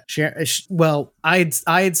surprised at. I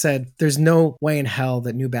had said there's no way in hell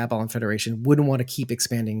that New Babylon Federation wouldn't want to keep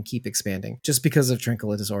expanding just because of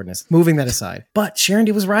Trinkletus Ordinance. Moving that aside. But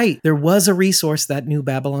Sharondy was right. There was a resource that New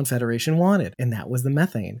Babylon Federation wanted, and that was the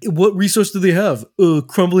methane. What resource do they have?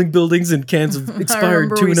 Crumbling buildings and cans of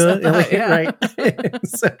expired tuna. Right.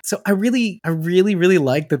 So I really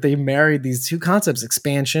like that they married these two concepts: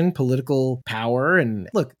 expansion, political power, and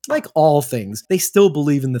look, like all things, they still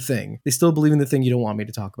believe in the thing. They still believe in the thing you don't want me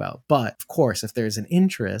to talk about. But of course, if there's an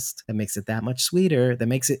interest, that makes it that much sweeter.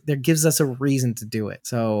 That gives us a reason to do it.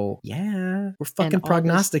 So yeah, we're fucking And all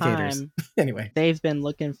this prognosticators. time, Anyway. they've been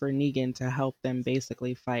looking for Negan to help them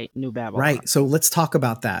basically fight New Babylon. Right. So let's talk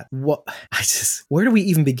about that. Where do we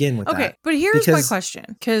even begin with that? Okay, but here's my question,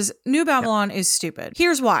 because New Babylon is stupid.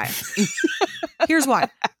 Here's why.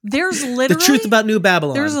 There's literally The truth about New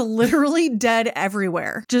Babylon. There's literally dead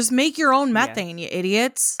everywhere. Just make your own methane, you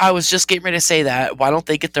idiots. I was just getting ready to say that. Why don't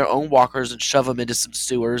they get their own walkers and shove them into some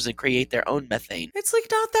sewers and create their own methane? It's like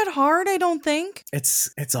not that hard, I don't think. It's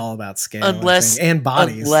all about scale, Unless I think, and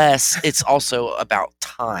bodies. Unless it's also about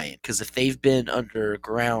time. Because if they've been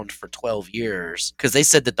underground for 12 years, because they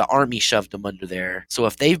said that the army shoved them under there. So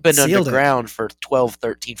if they've been Sealed underground for 12,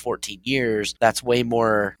 13, 14 years, that's way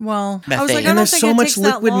more Well, methane. I was like, I And don't there's think so it much takes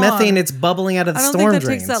that liquid long. methane, it's bubbling out of the I don't storm think that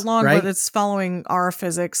drains. takes that long, right? but it's following our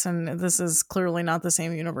physics, and this is clearly not the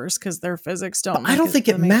same universe because their physics don't. I don't think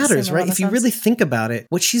it make the same matters, amount right? of If you sense. really think about it,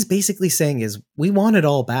 what she's basically saying is, we want it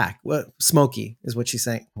all back. Well, Smokey is what she's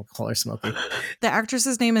saying. We'll call her Smokey. The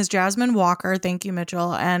actress's name is Jasmine Walker. Thank you,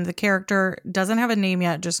 Mitchell. And the character doesn't have a name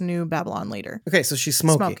yet, just New Babylon leader. Okay, so she's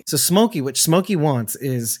Smokey. Smokey. So Smokey, what Smokey wants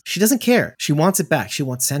is, she doesn't care. She wants it back. She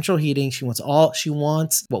wants central heating. She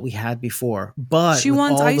wants what we had before. But She with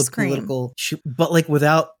wants all ice the cream. but like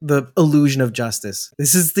without the illusion of justice.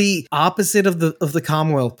 This is the opposite of the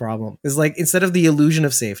Commonwealth problem. Is like, instead of the illusion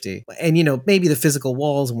of safety, and maybe the physical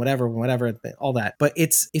walls and whatever, all that. But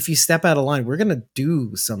it's, if you step out of line, we're gonna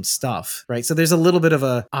do some stuff, right? So there's a little bit of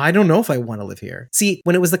I don't know if I want to live here. See,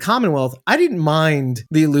 when it was the Commonwealth, I didn't mind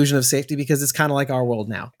the illusion of safety because it's kind of like our world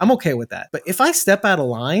now. I'm okay with that. But if I step out of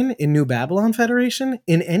line in New Babylon Federation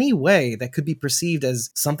in any way that could be perceived as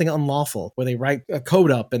something unlawful, where they write a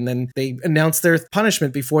code up and then they announce their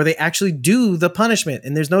punishment before they actually do the punishment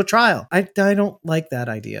and there's no trial, I don't like that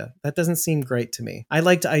idea. That doesn't seem great to me. I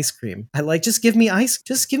liked ice cream. Just give me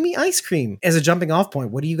ice cream as a jumping off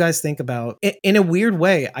point. What do you guys think about it? In a weird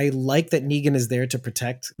way, I like that Negan is there to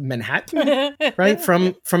protect Manhattan, right?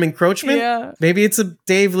 From encroachment. Yeah. Maybe it's a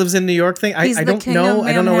Dave lives in New York thing. He's I the don't king know. of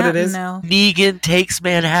I don't know what it Manhattan is. now. Negan takes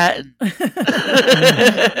Manhattan.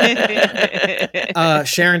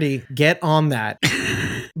 Sharondy, get on that.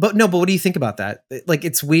 But what do you think about that? Like,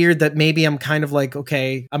 it's weird that maybe I'm kind of like,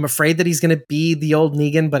 okay, I'm afraid that he's going to be the old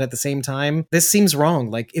Negan, but at the same time, this seems wrong.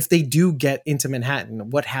 Like, if they do get into Manhattan,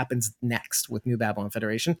 what happens next with New Babylon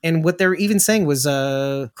Federation? And what they're even saying was,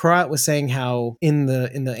 Karat was saying how in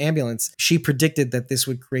the ambulance, she predicted that this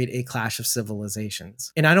would create a clash of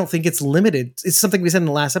civilizations. And I don't think it's limited. It's something we said in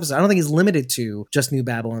the last episode. I don't think it's limited to just New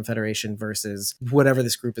Babylon Federation versus versus whatever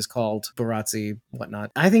this group is called, Barazzi,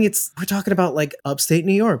 whatnot. I think we're talking about like upstate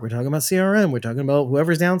New York. We're talking about CRM. We're talking about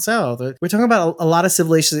whoever's down south. We're talking about a lot of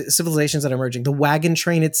civilizations that are emerging. The wagon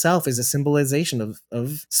train itself is a symbolization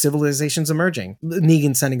of civilizations emerging.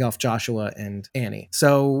 Negan sending off Joshua and Annie.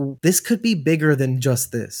 So this could be bigger than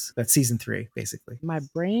just this. That's season 3, basically. My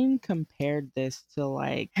brain compared this to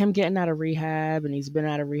like him getting out of rehab, and he's been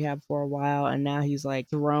out of rehab for a while, and now he's like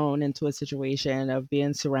thrown into a situation of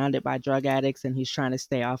being surrounded by drug addicts, and he's trying to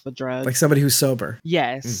stay off of drugs. Like somebody who's sober.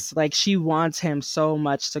 Yes. Like she wants him so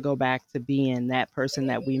much to go back to being that person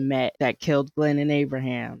that we met that killed Glenn and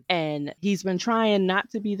Abraham. And he's been trying not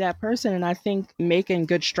to be that person, and I think making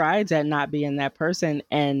good strides at not being that person.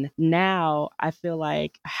 And now I feel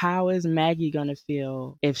like, how is Maggie gonna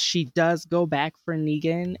feel if she does go back for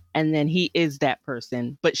Negan and then he is that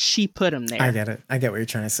person, but she put him there? I get it. I get what you're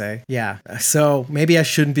trying to say. Yeah. So maybe I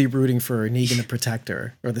shouldn't be rooting for Negan the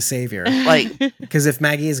protector or the savior. Like, because if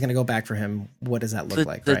Maggie is going to go back for him, what does that look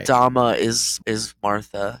like? The right? Dama is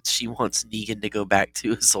Martha. She wants Negan to go back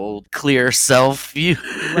to his old clear self.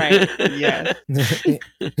 Right. Yes.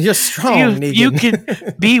 You're strong, Negan. You can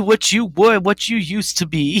be what you used to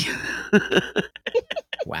be.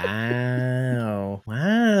 Wow.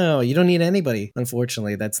 You don't need anybody.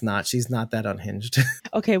 Unfortunately, she's not that unhinged.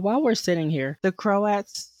 Okay, while we're sitting here, the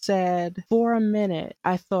Croats said, for a minute,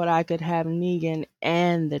 I thought I could have Negan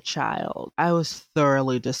and the child. I was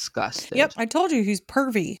thoroughly disgusted. Yep, I told you he's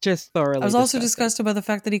pervy. Just thoroughly I was also disgusted by the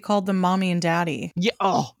fact that he called them mommy and daddy. Yeah.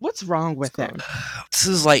 Oh, what's wrong with him? This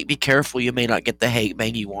is like, be careful, you may not get the hate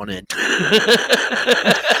bang you wanted.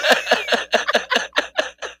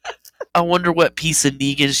 I wonder what piece of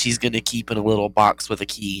Negan she's going to keep in a little box with a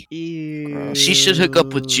key. Ew. She should hook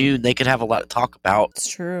up with June. They could have a lot to talk about. It's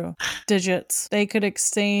true. Digits. They could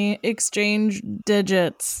exchange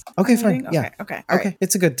digits. Okay, fine. Okay, Yeah. Okay. All right. Okay.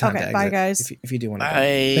 It's a good time to exit. Bye, guys. If you do want to.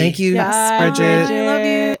 Bye. Thank you, Yes. Bridget. Bye. I love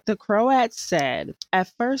you. The Croat said,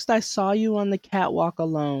 at first I saw you on the catwalk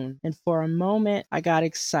alone, and for a moment I got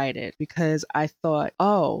excited because I thought,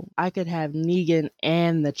 oh, I could have Negan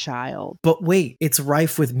and the child. But wait, it's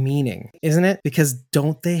rife with meaning, isn't it? Because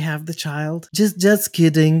don't they have the child? Just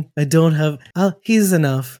kidding. I don't have. Oh, he's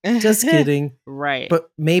enough. Just kidding. Right. But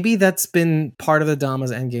maybe that's been part of the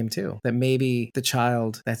Dama's endgame too. That maybe the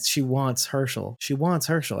child that she wants Herschel. She wants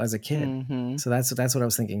Herschel as a kid. Mm-hmm. So that's what I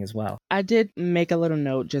was thinking as well. I did make a little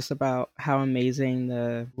note just about how amazing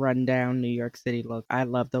the rundown New York City look. I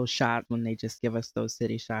love those shots when they just give us those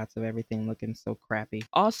city shots of everything looking so crappy.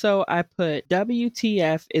 Also, I put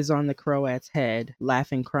WTF is on the Croat's head.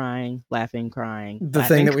 Laughing, crying, laughing, crying. The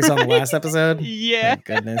thing that we saw in the last episode? Yeah. Thank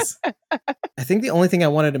goodness. I think the only thing I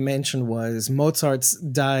wanted to mention was Mozart's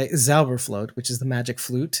Die Zauberflöte, which is the magic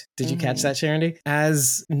flute. Did you catch that, Sharon?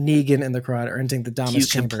 As Negan and the Croat are entering the Dama's You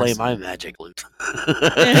chambers. can play my magic flute.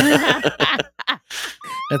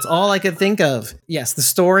 That's all I could think of. Yes, the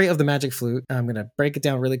story of the magic flute, I'm going to break it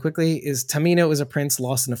down really quickly, is Tamino is a prince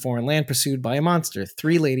lost in a foreign land pursued by a monster.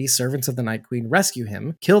 3 ladies, servants of the Night Queen, rescue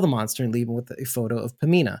him, kill the monster, and leave him with a photo of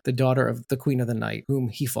Pamina, the daughter of the Queen of the Night, whom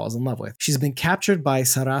he falls in love with. She's been captured by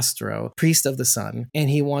Sarastro, priest of the sun, and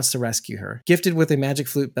he wants to rescue her. Gifted with a magic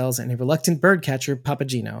flute bells and a reluctant bird catcher,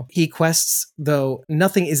 Papagino, he quests, though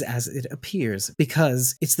nothing is as it appears,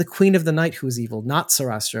 because it's the Queen of the Night who is evil, not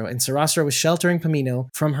Sarastro, and Sarastro is sheltering Pamino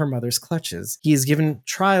from her mother's clutches. He is given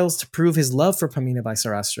trials to prove his love for Pamina by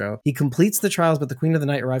Sarastro. He completes the trials, but the Queen of the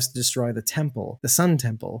Night arrives to destroy the temple, the Sun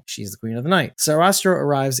Temple. She's the Queen of the Night. Sarastro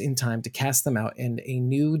arrives in time to cast them out, and a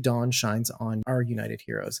new dawn shines on our united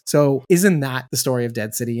heroes. So isn't that the story of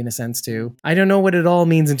Dead City in a sense too? I don't know what it all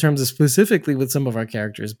means in terms of specifically with some of our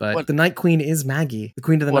characters, but the Night Queen is Maggie, the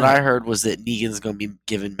Queen of the Night. What I heard was that Negan's going to be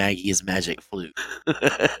giving Maggie his magic flute.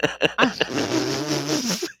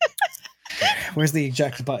 Where's the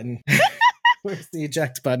eject button? Where's the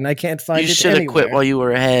eject button? I can't find it. You should have quit while you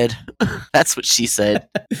were ahead. That's what she said.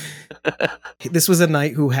 This was a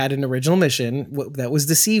knight who had an original mission that was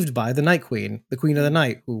deceived by the Night Queen, the Queen of the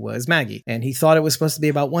Night, who was Maggie. And he thought it was supposed to be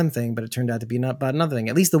about one thing, but it turned out to be not about another thing.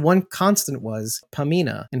 At least the one constant was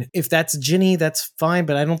Pamina. And if that's Ginny, that's fine,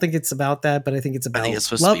 but I don't think it's about that. But I think it's about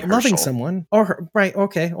loving someone. Or her, right,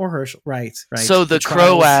 okay, or Herschel. Right. So the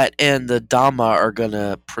Croat and the Dama are going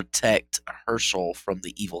to protect Herschel from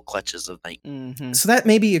the evil clutches of Night. Mm-hmm. So that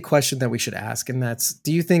may be a question that we should ask, and that's,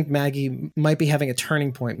 do you think Maggie might be having a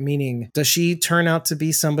turning point? Meaning, does she turn out to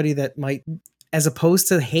be somebody that might as opposed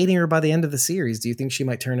to hating her by the end of the series, do you think she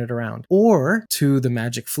might turn it around? Or to the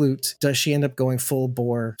magic flute, does she end up going full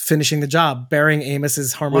bore, finishing the job, burying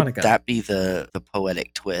Amos's harmonica? Would that be the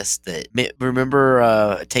poetic twist that remember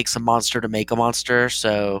it takes a monster to make a monster?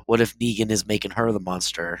 So what if Negan is making her the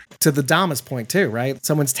monster? To the Dama's point too, right?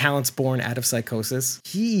 Someone's talents born out of psychosis.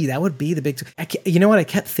 That would be the big you know what I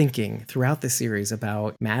kept thinking throughout the series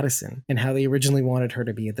about Madison and how they originally wanted her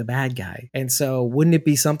to be the bad guy. And so wouldn't it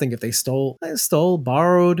be something if they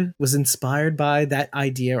borrowed, was inspired by that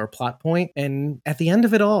idea or plot point, and at the end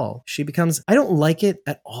of it all, she becomes, I don't like it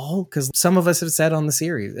at all, because some of us have said on the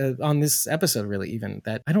series, on this episode really even,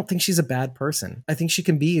 that I don't think she's a bad person. I think she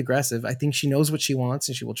can be aggressive. I think she knows what she wants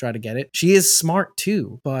and she will try to get it. She is smart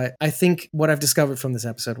too, but I think what I've discovered from this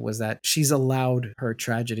episode was that she's allowed her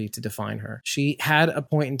tragedy to define her. She had a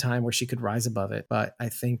point in time where she could rise above it, but I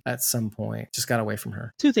think at some point just got away from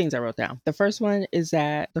her. 2 things I wrote down. The first one is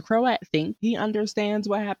that the Croat thinks he understands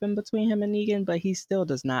what happened between him and Negan, but he still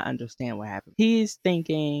does not understand what happened. He's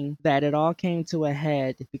thinking that it all came to a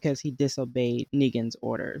head because he disobeyed Negan's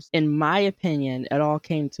orders. In my opinion, it all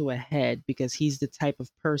came to a head because he's the type of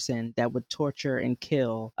person that would torture and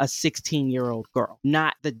kill a 16-year-old girl.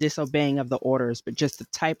 Not the disobeying of the orders, but just the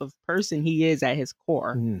type of person he is at his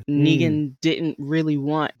core. Negan didn't really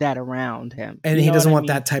want that around him. And he doesn't want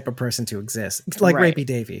that type of person to exist. Like Rapey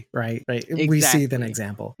Davey, right? Exactly. We see an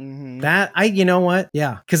example. That, you know what?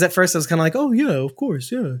 Yeah. Because at first I was kind of like, oh yeah, of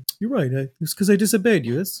course. Yeah, you're right. It's because I disobeyed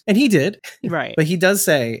you. And he did. Right. But he does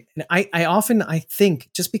say, and I think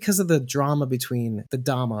just because of the drama between the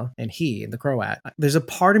Dama and the Croat, there's a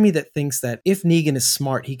part of me that thinks that if Negan is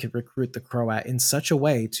smart, he could recruit the Croat in such a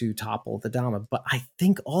way to topple the Dama. But I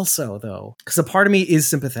think also, though, because a part of me is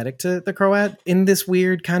sympathetic to the Croat in this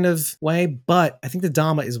weird kind of way, but I think the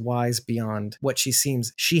Dama is wise beyond what she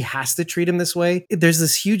seems. She has to treat him this way. There's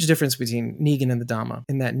this huge difference between Negan and the Dama,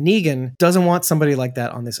 in that Negan doesn't want somebody like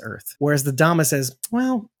that on this earth, whereas the Dama says,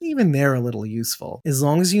 well, even they're a little useful as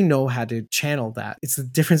long as you know how to channel that. It's the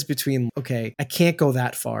difference between, okay, I can't go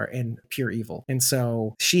that far and pure evil. And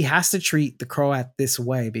so she has to treat the Croat this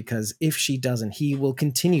way, because if she doesn't, he will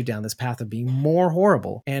continue down this path of being more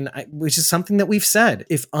horrible. And which is something that we've said,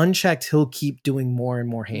 if unchecked, he'll keep doing more and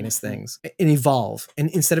more heinous things and evolve. And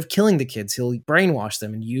instead of killing the kids, he'll brainwash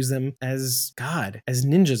them and use them as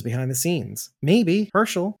ninjas behind the scenes. Maybe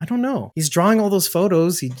Herschel, I don't know. He's drawing all those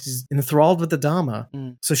photos. He's enthralled with the Dama.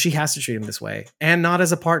 So she has to treat him this way, and not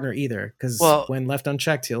as a partner either, because when left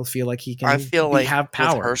unchecked, he'll feel like he can have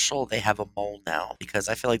power. With Herschel, they have a mole now, because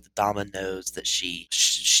I feel like the Dama knows that she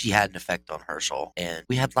had an effect on Herschel, and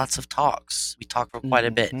we had lots of talks. We talked for quite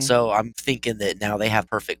a bit. So I'm thinking that now they have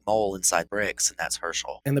perfect mole inside Bricks, and that's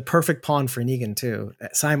Herschel. And the perfect pawn for Negan too,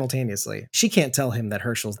 simultaneously. She can't tell him that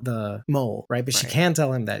Herschel's the mole, right? But she can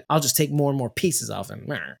tell him that I'll just take more and more pieces off him.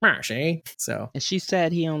 So. And she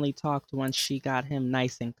said he only talked once she got him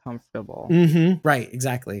nice and comfortable. Right,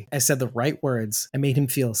 exactly. I said the right words. I made him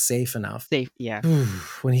feel safe enough. Yeah.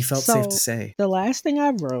 When he felt safe to say. The last thing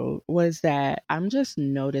I wrote was that I'm just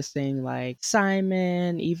noticing, like,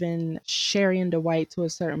 Simon, even Sherry and Dwight to a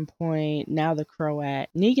certain point, now the Croat,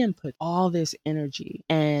 Negan put all this energy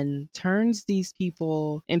and turns these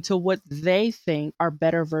people into what they think are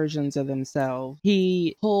better versions of themselves.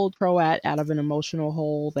 He pulled Croat out of an emotional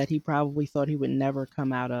hole that he probably thought he would never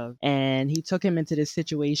come out of. And he took him into this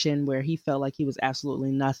situation where he felt like he was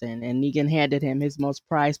absolutely nothing. And Negan handed him his most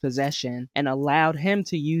prized possession and allowed him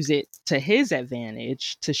to use it to his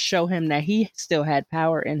advantage to show him that he still had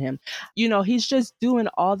power in him. You know, he's just doing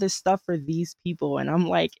all this stuff for these people. And I'm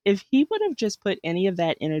like, if he would have just put any of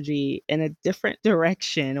that energy in a different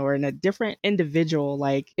direction or in a different individual,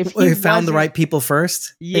 like if he found the right people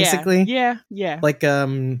first, basically. Yeah. Like,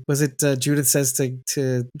 was it Judith says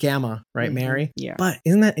to Gamma, right, Mary? Yeah. But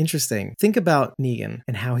isn't that interesting? Think about Negan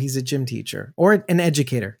and how he's a gym teacher or an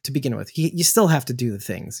educator to begin with. You still have to do the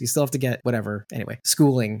things. You still have to get whatever, anyway,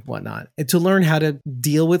 schooling, whatnot, and to learn how to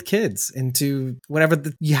deal with kids and to whatever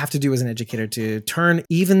you have to do as an educator to turn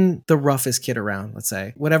even the roughest kid around, let's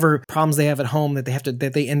say, whatever problems they have at home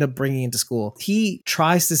that they end up bringing into school. He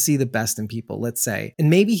tries to see the best in people, let's say, and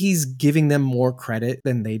maybe he's giving them more credit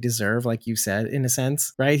than they deserve, like you said, in a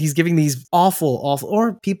sense, right? He's giving these awful,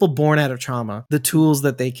 or people born out of trauma, the tools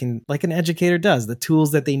that they can, like an educator does, the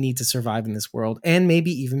tools that they need to survive in this world and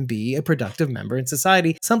maybe even be a productive member in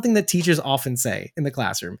society, something that teachers often say in the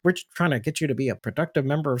classroom. We're trying to get you to be a productive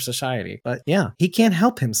member of society. But yeah, he can't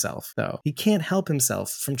help himself though. He can't help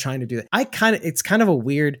himself from trying to do that. It's kind of a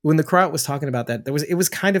weird, when the crowd was talking about that, it was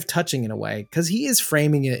kind of touching in a way, because he is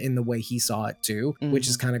framing it in the way he saw it too, which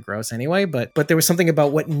is kind of gross anyway. But there was something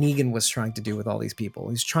about what Negan was trying to do with all these people.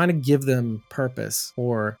 He's trying to give them purpose,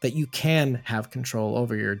 or that you can have control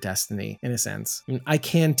over your destiny in a sense. I mean, I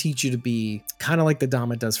can teach you to be kind of like the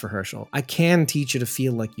Dama does for Herschel. I can teach you to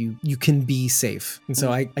feel like you can be safe. And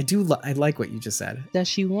so I like what you just said. Does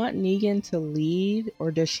she want Negan to lead,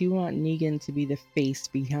 or does she want Negan to be the face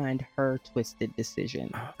behind her twisted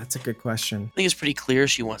decision? Oh, that's a good question. I think it's pretty clear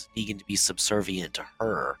she wants Negan to be subservient to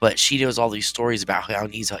her, but she knows all these stories about how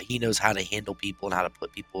he knows how to handle people and how to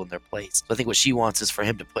put people in their place. So I think what she wants is for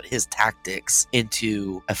him to put his tactics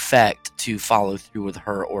into effect to follow through with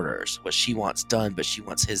her orders. What she wants done, but she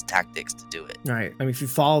wants his tactics to do it. Right. I mean, if you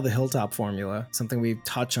follow the Hilltop formula, something we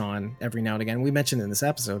touch on every now and again, we mentioned in this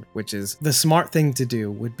episode, which is the smart thing to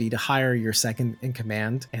do would be to hire your second in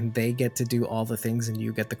command, and they get to do all the things and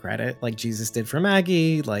you get the credit, like Jesus did for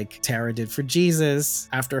Maggie, like Tara did for Jesus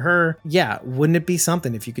after her. Yeah, wouldn't it be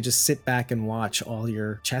something if you could just sit back and watch all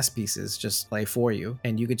your chess pieces just play for you,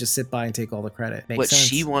 and you could just sit by and take all the credit? Makes what sense.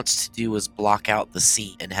 She wants to do is block out the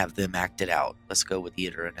scene and have them act it out. Let's go with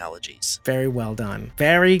theater analogies. Very well done.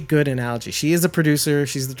 Very good analogy. She is the producer,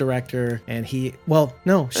 she's the director, and she's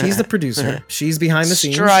the producer. She's behind the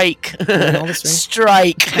scenes. Strike. All the strings.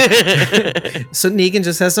 Strike. So Negan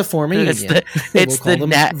just has to form a union. It's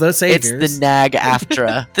the saviors. It's the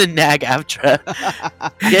NAG-AFTRA. The NAG-AFTRA.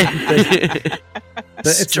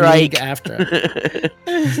 It's Strike. NAG-AFTRA.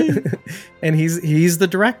 And he's the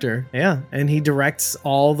director. Yeah. And he directs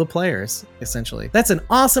all the players, essentially. That's an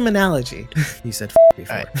awesome analogy. You said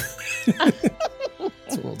before. Right.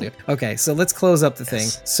 That's what we'll do. Okay, so let's close up the thing.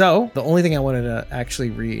 So the only thing I wanted to actually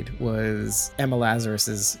read was Emma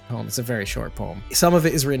Lazarus's poem. It's a very short poem. Some of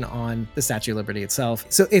it is written on the Statue of Liberty itself.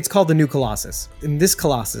 So it's called the New Colossus. In this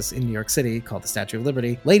Colossus in New York City, called the Statue of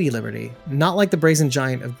Liberty, Lady Liberty, not like the brazen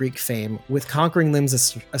giant of Greek fame, with conquering limbs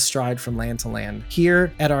astride from land to land.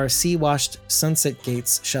 Here at our sea-washed sunset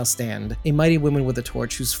gates shall stand a mighty woman with a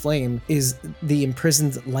torch, whose flame is the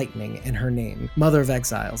imprisoned lightning, and her name, Mother of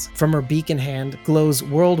Exiles. From her beak in hand glows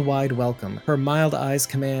worldwide welcome. Her mild eyes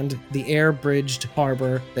command the air-bridged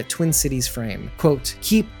harbor that twin cities frame. Quote,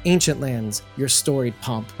 "Keep ancient lands, your storied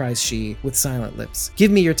pomp," cries she with silent lips. "Give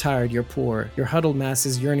me your tired, your poor, your huddled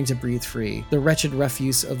masses yearning to breathe free, the wretched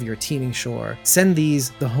refuse of your teeming shore. Send these,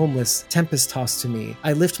 the homeless, tempest-tossed to me.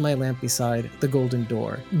 I lift my lamp beside the golden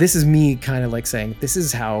door." This is me kind of like saying, this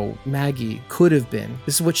is how Maggie could have been.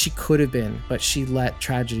 This is what she could have been, but she let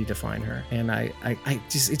tragedy define her. And it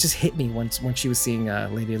just hit me once she was seeing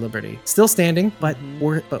Lady Liberty. Still standing, but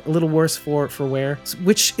a little worse for wear,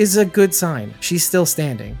 which is a good sign. She's still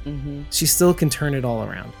standing. She still can turn it all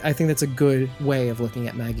around. I think that's a good way of looking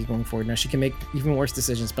at Maggie going forward. Now, she can make even worse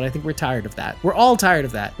decisions, but I think we're tired of that. We're all tired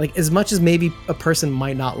of that. Like, as much as maybe a person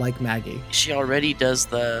might not like Maggie. She already does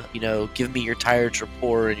the, give me your tired, your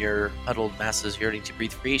poor, and your huddled masses yearning to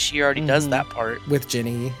breathe free. She already does that part. With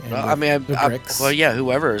Ginny and Bricks.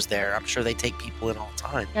 Whoever is there. I'm sure they take people in all the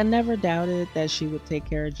time. I never doubted that she would take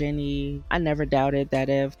care of Jenny. I never doubted that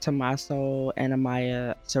if Tommaso and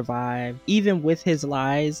Amaya survived, even with his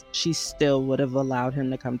lies, she still would have allowed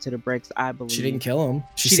him to come to the bricks, I believe. She didn't kill him.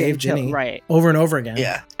 She saved Jenny. Right. Over and over again.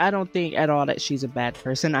 Yeah. I don't think at all that she's a bad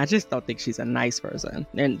person. I just don't think she's a nice person.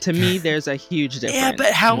 And to me, there's a huge difference. Yeah,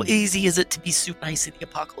 but how easy is it to be super nice in the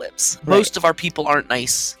apocalypse? Right. Most of our people aren't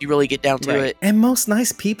nice. You really get down to it. And most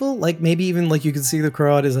nice people, like maybe even like you can see the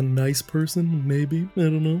crowd as a nice person, maybe. I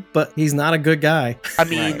don't know. But he's not a good guy. I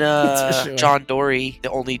mean, sure. John Dory,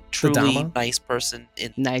 the only truly nice person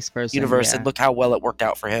in universe, and look how well it worked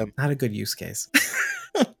out for him. Not a good use case.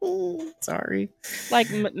 Sorry. Like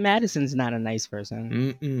Madison's not a nice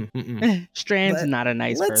person. Strand's not a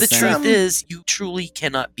nice person. The truth is, you truly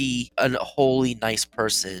cannot be a wholly nice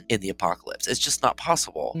person in the apocalypse. It's just not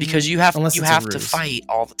possible because you have to fight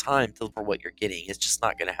all the time for what you're getting. It's just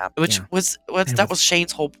not going to happen. Which was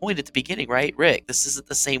Shane's whole point at the beginning, right? Rick, this isn't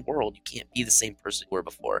the same world. You can't be the same person you were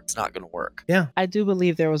before. It's not going to work. Yeah. I do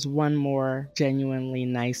believe there was one more genuinely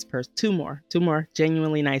nice person. Two more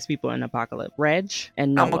genuinely nice people in Apocalypse. Reg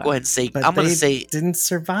and Noah. I'm gonna go ahead and say. But I'm gonna they say. didn't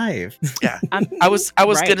survive. Yeah, I was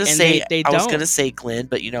Right, gonna and say. they I was don't. gonna say Glenn,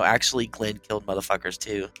 but actually, Glenn killed motherfuckers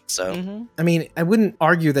too. So Mhm. I mean, I wouldn't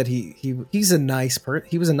argue that he's a nice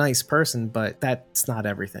he was a nice person, but that's not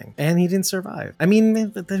everything. And he didn't survive. I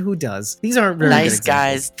mean, who does? These aren't very good nice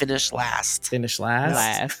examples. guys finish last. Finish last.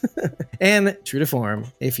 Last. And true to form,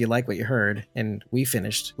 if you like what you heard and we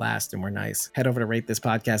finished last and we're nice, head over to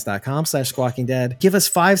ratethispodcast.com/squawkingdead. Give us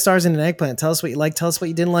 5 stars and an eggplant. Tell us what you liked. Tell us what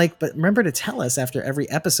you didn't like. But remember to tell us after every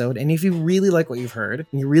episode. And if you really like what you've heard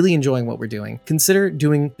and you're really enjoying what we're doing, consider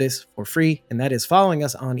doing this for free. And that is following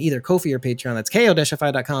us on either Ko-fi or Patreon. That's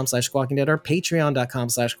ko-fi.com/squawkingdead or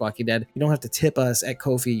patreon.com/squawkingdead. You don't have to tip us at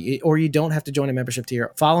Ko-fi, or you don't have to join a membership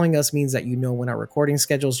tier. Following us means that you know when our recording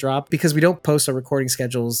schedules drop, because we don't post our recording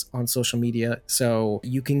schedules on social media. So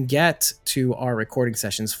you can get to our recording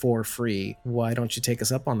sessions for free. Why don't you take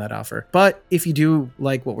us up on that offer? But if you do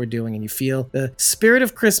like what we're doing and you feel the spirit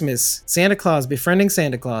of Christmas, Santa Claus, befriending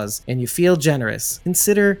Santa Claus, and you feel generous,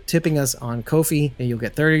 consider tipping us on Ko-fi, and you'll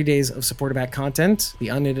get 30 days of supporter back content, the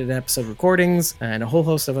unedited episode recordings, and a whole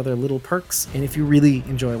host of other little perks. And if you really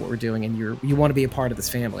enjoy what we're doing and you want to be a part of this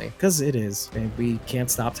family, because it is, and we can't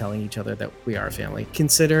stop telling each other that we are a family,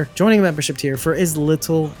 consider joining a membership tier for as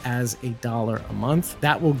little as $1 a month.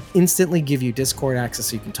 That will instantly give you Discord access,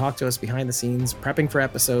 so you can talk to us behind the scenes, prepping for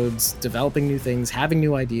episodes, developing new things, having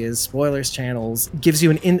new ideas, spoilers channels, gives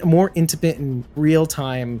you a more intimate and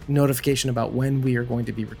real-time notification about when we are going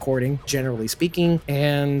to be recording, generally speaking,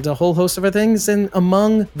 and a whole host of other things. And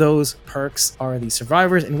among those perks are the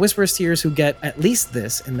Survivors and Whisperers tiers, who get at least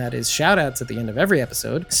this, and that is shout outs at the end of every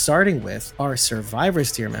episode, starting with our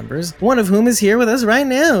Survivors tier members, one of whom is here with us right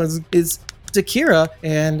now, is Takira,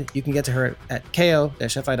 and you can get to her at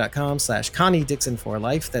ko-fi.com/Connie Dixon for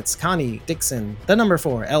life. That's Connie Dixon, the number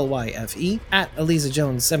 4, LYFE, at Eliza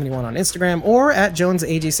Jones 71 on Instagram, or at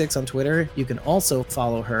JonesAG6 on Twitter. You can also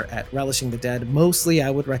follow her at Relishing the Dead. Mostly, I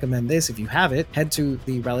would recommend this if you have it. Head to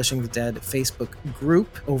the Relishing the Dead Facebook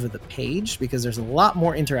group over the page, because there's a lot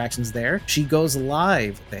more interactions there. She goes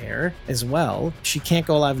live there as well. She can't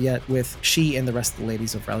go live yet with she and the rest of the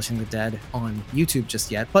ladies of Relishing the Dead on YouTube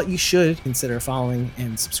just yet, but you should consider following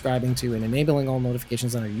and subscribing to and enabling all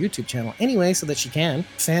notifications on her YouTube channel anyway, so that she can.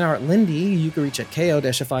 Fanart Lindy, you can reach at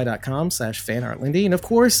ko-fi.com/fanartlindy, and of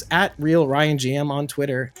course at Real Ryan GM on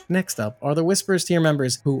Twitter. Next up are the Whisperers tier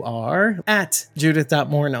members, who are at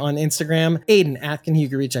Judith.Morton on Instagram, Aiden Atkin, who you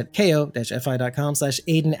can reach at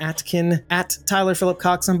ko-fi.com/Aiden Atkin, at Tyler Phillip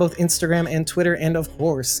Cox on both Instagram and Twitter, and of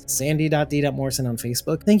course Sandy.D.Morrison on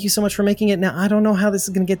Facebook. Thank you so much for making it. Now, I don't know how this is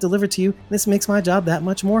going to get delivered to you. This makes my job that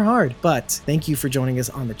much more hard, but thank you for joining us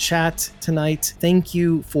on the chat tonight. Thank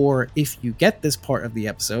you for, if you get this part of the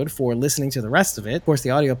episode, for listening to the rest of it. Of course,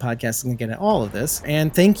 the audio podcast is going to get all of this.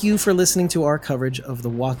 And thank you for listening to our coverage of The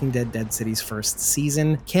Walking Dead Dead City's first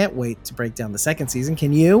season. Can't wait to break down the second season.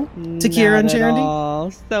 Can you, Takira and Charity?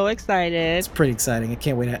 So excited. It's pretty exciting. I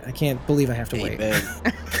can't wait. I can't believe I have to wait.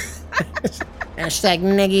 Hashtag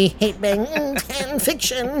Neggy hate bang fan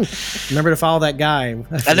fiction. Remember to follow that guy.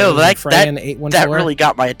 I know that Freyan814. really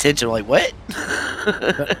got my attention. I'm like, what?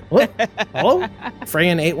 What? Hello?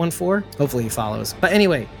 Freyan814. Hopefully he follows. But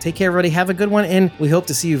anyway, take care, everybody. Have a good one, and we hope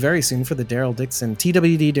to see you very soon for the Daryl Dixon,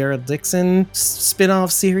 TWD Daryl Dixon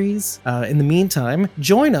spin-off series. In the meantime,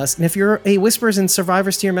 join us, and if you're a Whisperers and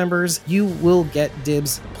Survivors tier members, you will get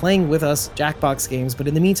dibs playing with us Jackbox games. But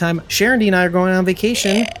in the meantime, Sharon D and I are going on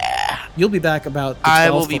vacation. Yeah. You'll be back about the 12th. I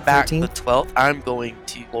will be back 13th. the 12th. I'm going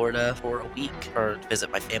to Florida for a week or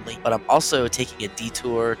visit my family, but I'm also taking a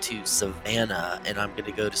detour to Savannah, and I'm going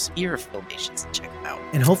to go to some Spear Filmations and check them out.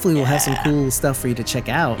 And hopefully we'll have some cool stuff for you to check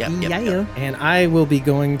out. Yep. And I will be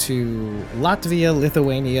going to Latvia,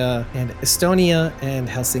 Lithuania, and Estonia, and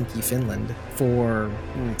Helsinki, Finland for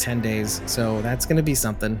 10 days. So that's going to be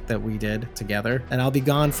something that we did together. And I'll be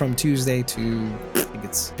gone from Tuesday to, I think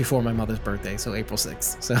it's before my mother's birthday, so April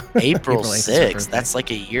 6th. So April 8th is her 6th. birthday. That's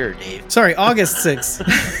like a year, Dave. Sorry, August 6th.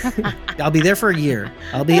 I'll be there for a year.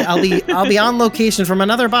 I'll be on location from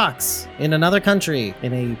another box in another country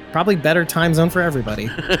in a probably better time zone for everybody.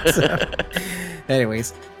 So,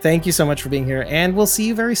 anyways, thank you so much for being here, and we'll see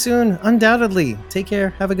you very soon, undoubtedly. Take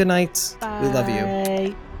care. Have a good night. Bye. We love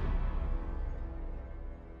you.